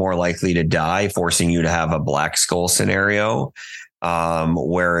 Cap's more likely to die, forcing you to have a Black Skull scenario.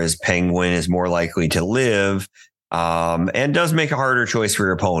 Whereas Penguin is more likely to live, and does make a harder choice for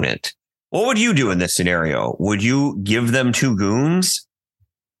your opponent. What would you do in this scenario? Would you give them 2 goons?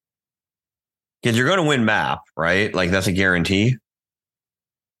 Because you're going to win map, right? Like that's a guarantee.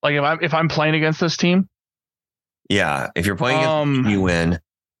 Like if I'm playing against this team? Yeah, if you're playing against you win.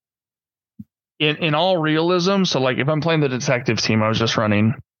 In all realism, so like if I'm playing the detective team I was just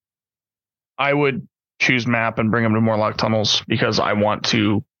running, I would choose map and bring them to Morlock tunnels because I want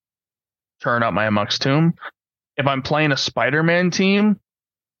to turn up my Amux Tomb. If I'm playing a Spider-Man team,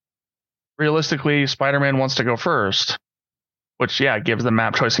 realistically, Spider-Man wants to go first, which gives them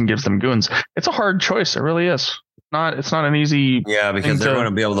map choice and gives them goons. It's a hard choice. It really is. It's not an easy. Yeah, because they're going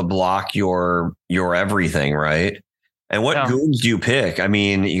to be able to block your everything, right? And what goons do you pick? I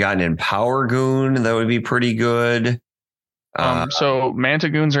mean, you got an Empower goon that would be pretty good. So Manta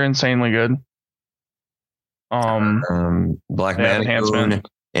goons are insanely good. Black Manta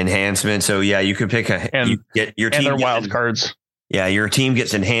enhancement. So yeah, you could pick you get your team and their wild cards. Yeah, your team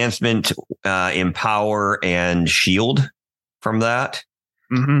gets enhancement, Empower, and Shield from that.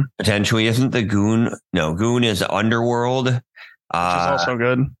 Mm-hmm. Potentially, isn't the goon? No, goon is Underworld, which is also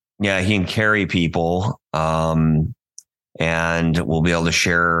good. Yeah, he can carry people, and we'll be able to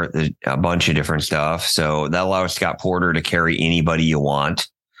share a bunch of different stuff. So that allows Scott Porter to carry anybody you want,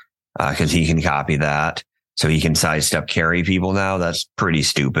 because he can copy that. So he can sidestep carry people now. That's pretty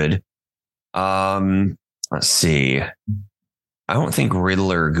stupid. Let's see. I don't think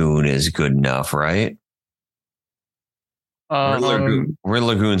Riddler goon is good enough, right?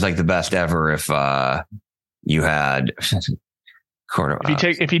 Riddler goon's like the best ever if you had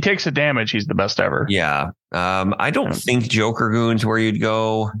if he takes a damage, he's the best ever. Yeah. I don't think Joker goon's where you'd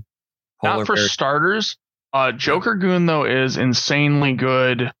go. Not for starters. Joker goon though is insanely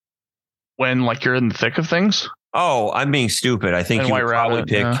good when like you're in the thick of things. Oh, I'm being stupid. I think you would probably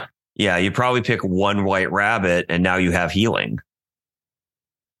pick you probably pick 1 White Rabbit and now you have healing.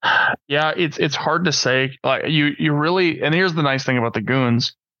 Yeah, it's hard to say. Like you really, and here's the nice thing about the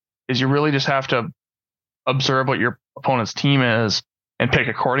goons is you really just have to observe what your opponent's team is and pick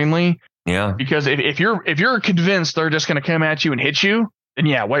accordingly. Yeah. Because if you're convinced they're just going to come at you and hit you, then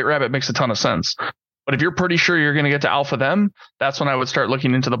White Rabbit makes a ton of sense. But if you're pretty sure you're going to get to alpha them, that's when I would start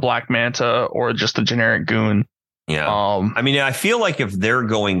looking into the Black Manta or just the generic goon. Yeah. I mean, I feel like if they're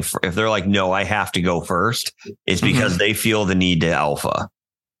if they're like, no, I have to go first, it's because they feel the need to alpha.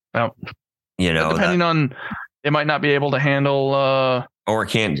 Well, you know, depending on, they might not be able to handle, or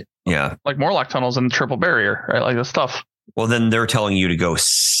can't. Yeah. Like Morlock tunnels and triple barrier, right? Like this stuff. Well, then they're telling you to go.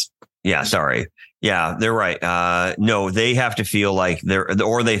 Yeah. Sorry. Yeah, they're right. No, they have to feel like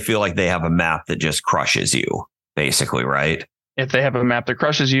they feel like they have a map that just crushes you, basically, right? If they have a map that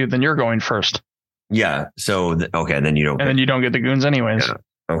crushes you, then you're going first. Yeah. So, okay, then you don't. And then you don't get the goons anyways.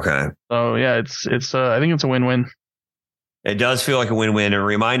 Yeah. Okay. So yeah, it's I think it's a win-win. It does feel like a win-win. A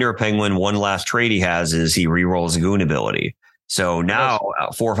reminder of Penguin, one last trait he has is he rerolls a goon ability. So now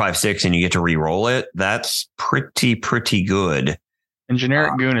 4, 5, 6, and you get to re-roll it. That's pretty good. And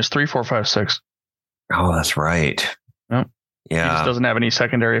generic goon is 3, 4, 5, 6. Oh, that's right. Yep. Yeah. He just doesn't have any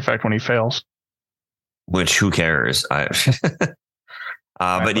secondary effect when he fails. Which, who cares?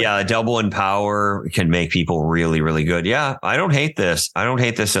 But yeah, a double in power can make people really, really good. Yeah, I don't hate this. I don't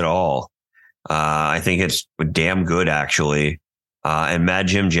hate this at all. I think it's damn good, actually. And Mad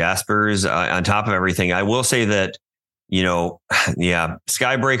Jim Jaspers, on top of everything, I will say that,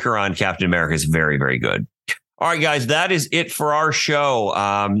 Skybreaker on Captain America is very, very good. All right, guys, that is it for our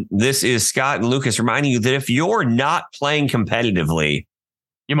show. This is Scott and Lucas reminding you that if you're not playing competitively,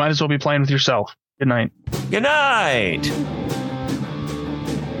 you might as well be playing with yourself. Good night. Good night.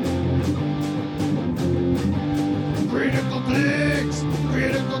 Critical clicks,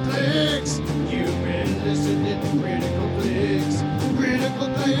 critical clicks. You've been listening to critical clicks, critical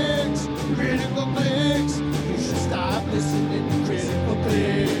clicks, critical clicks. You should stop listening to critical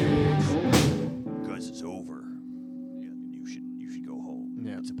clicks. Because it's over. You should go home.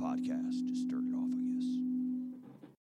 Yeah. It's a podcast. Just start it.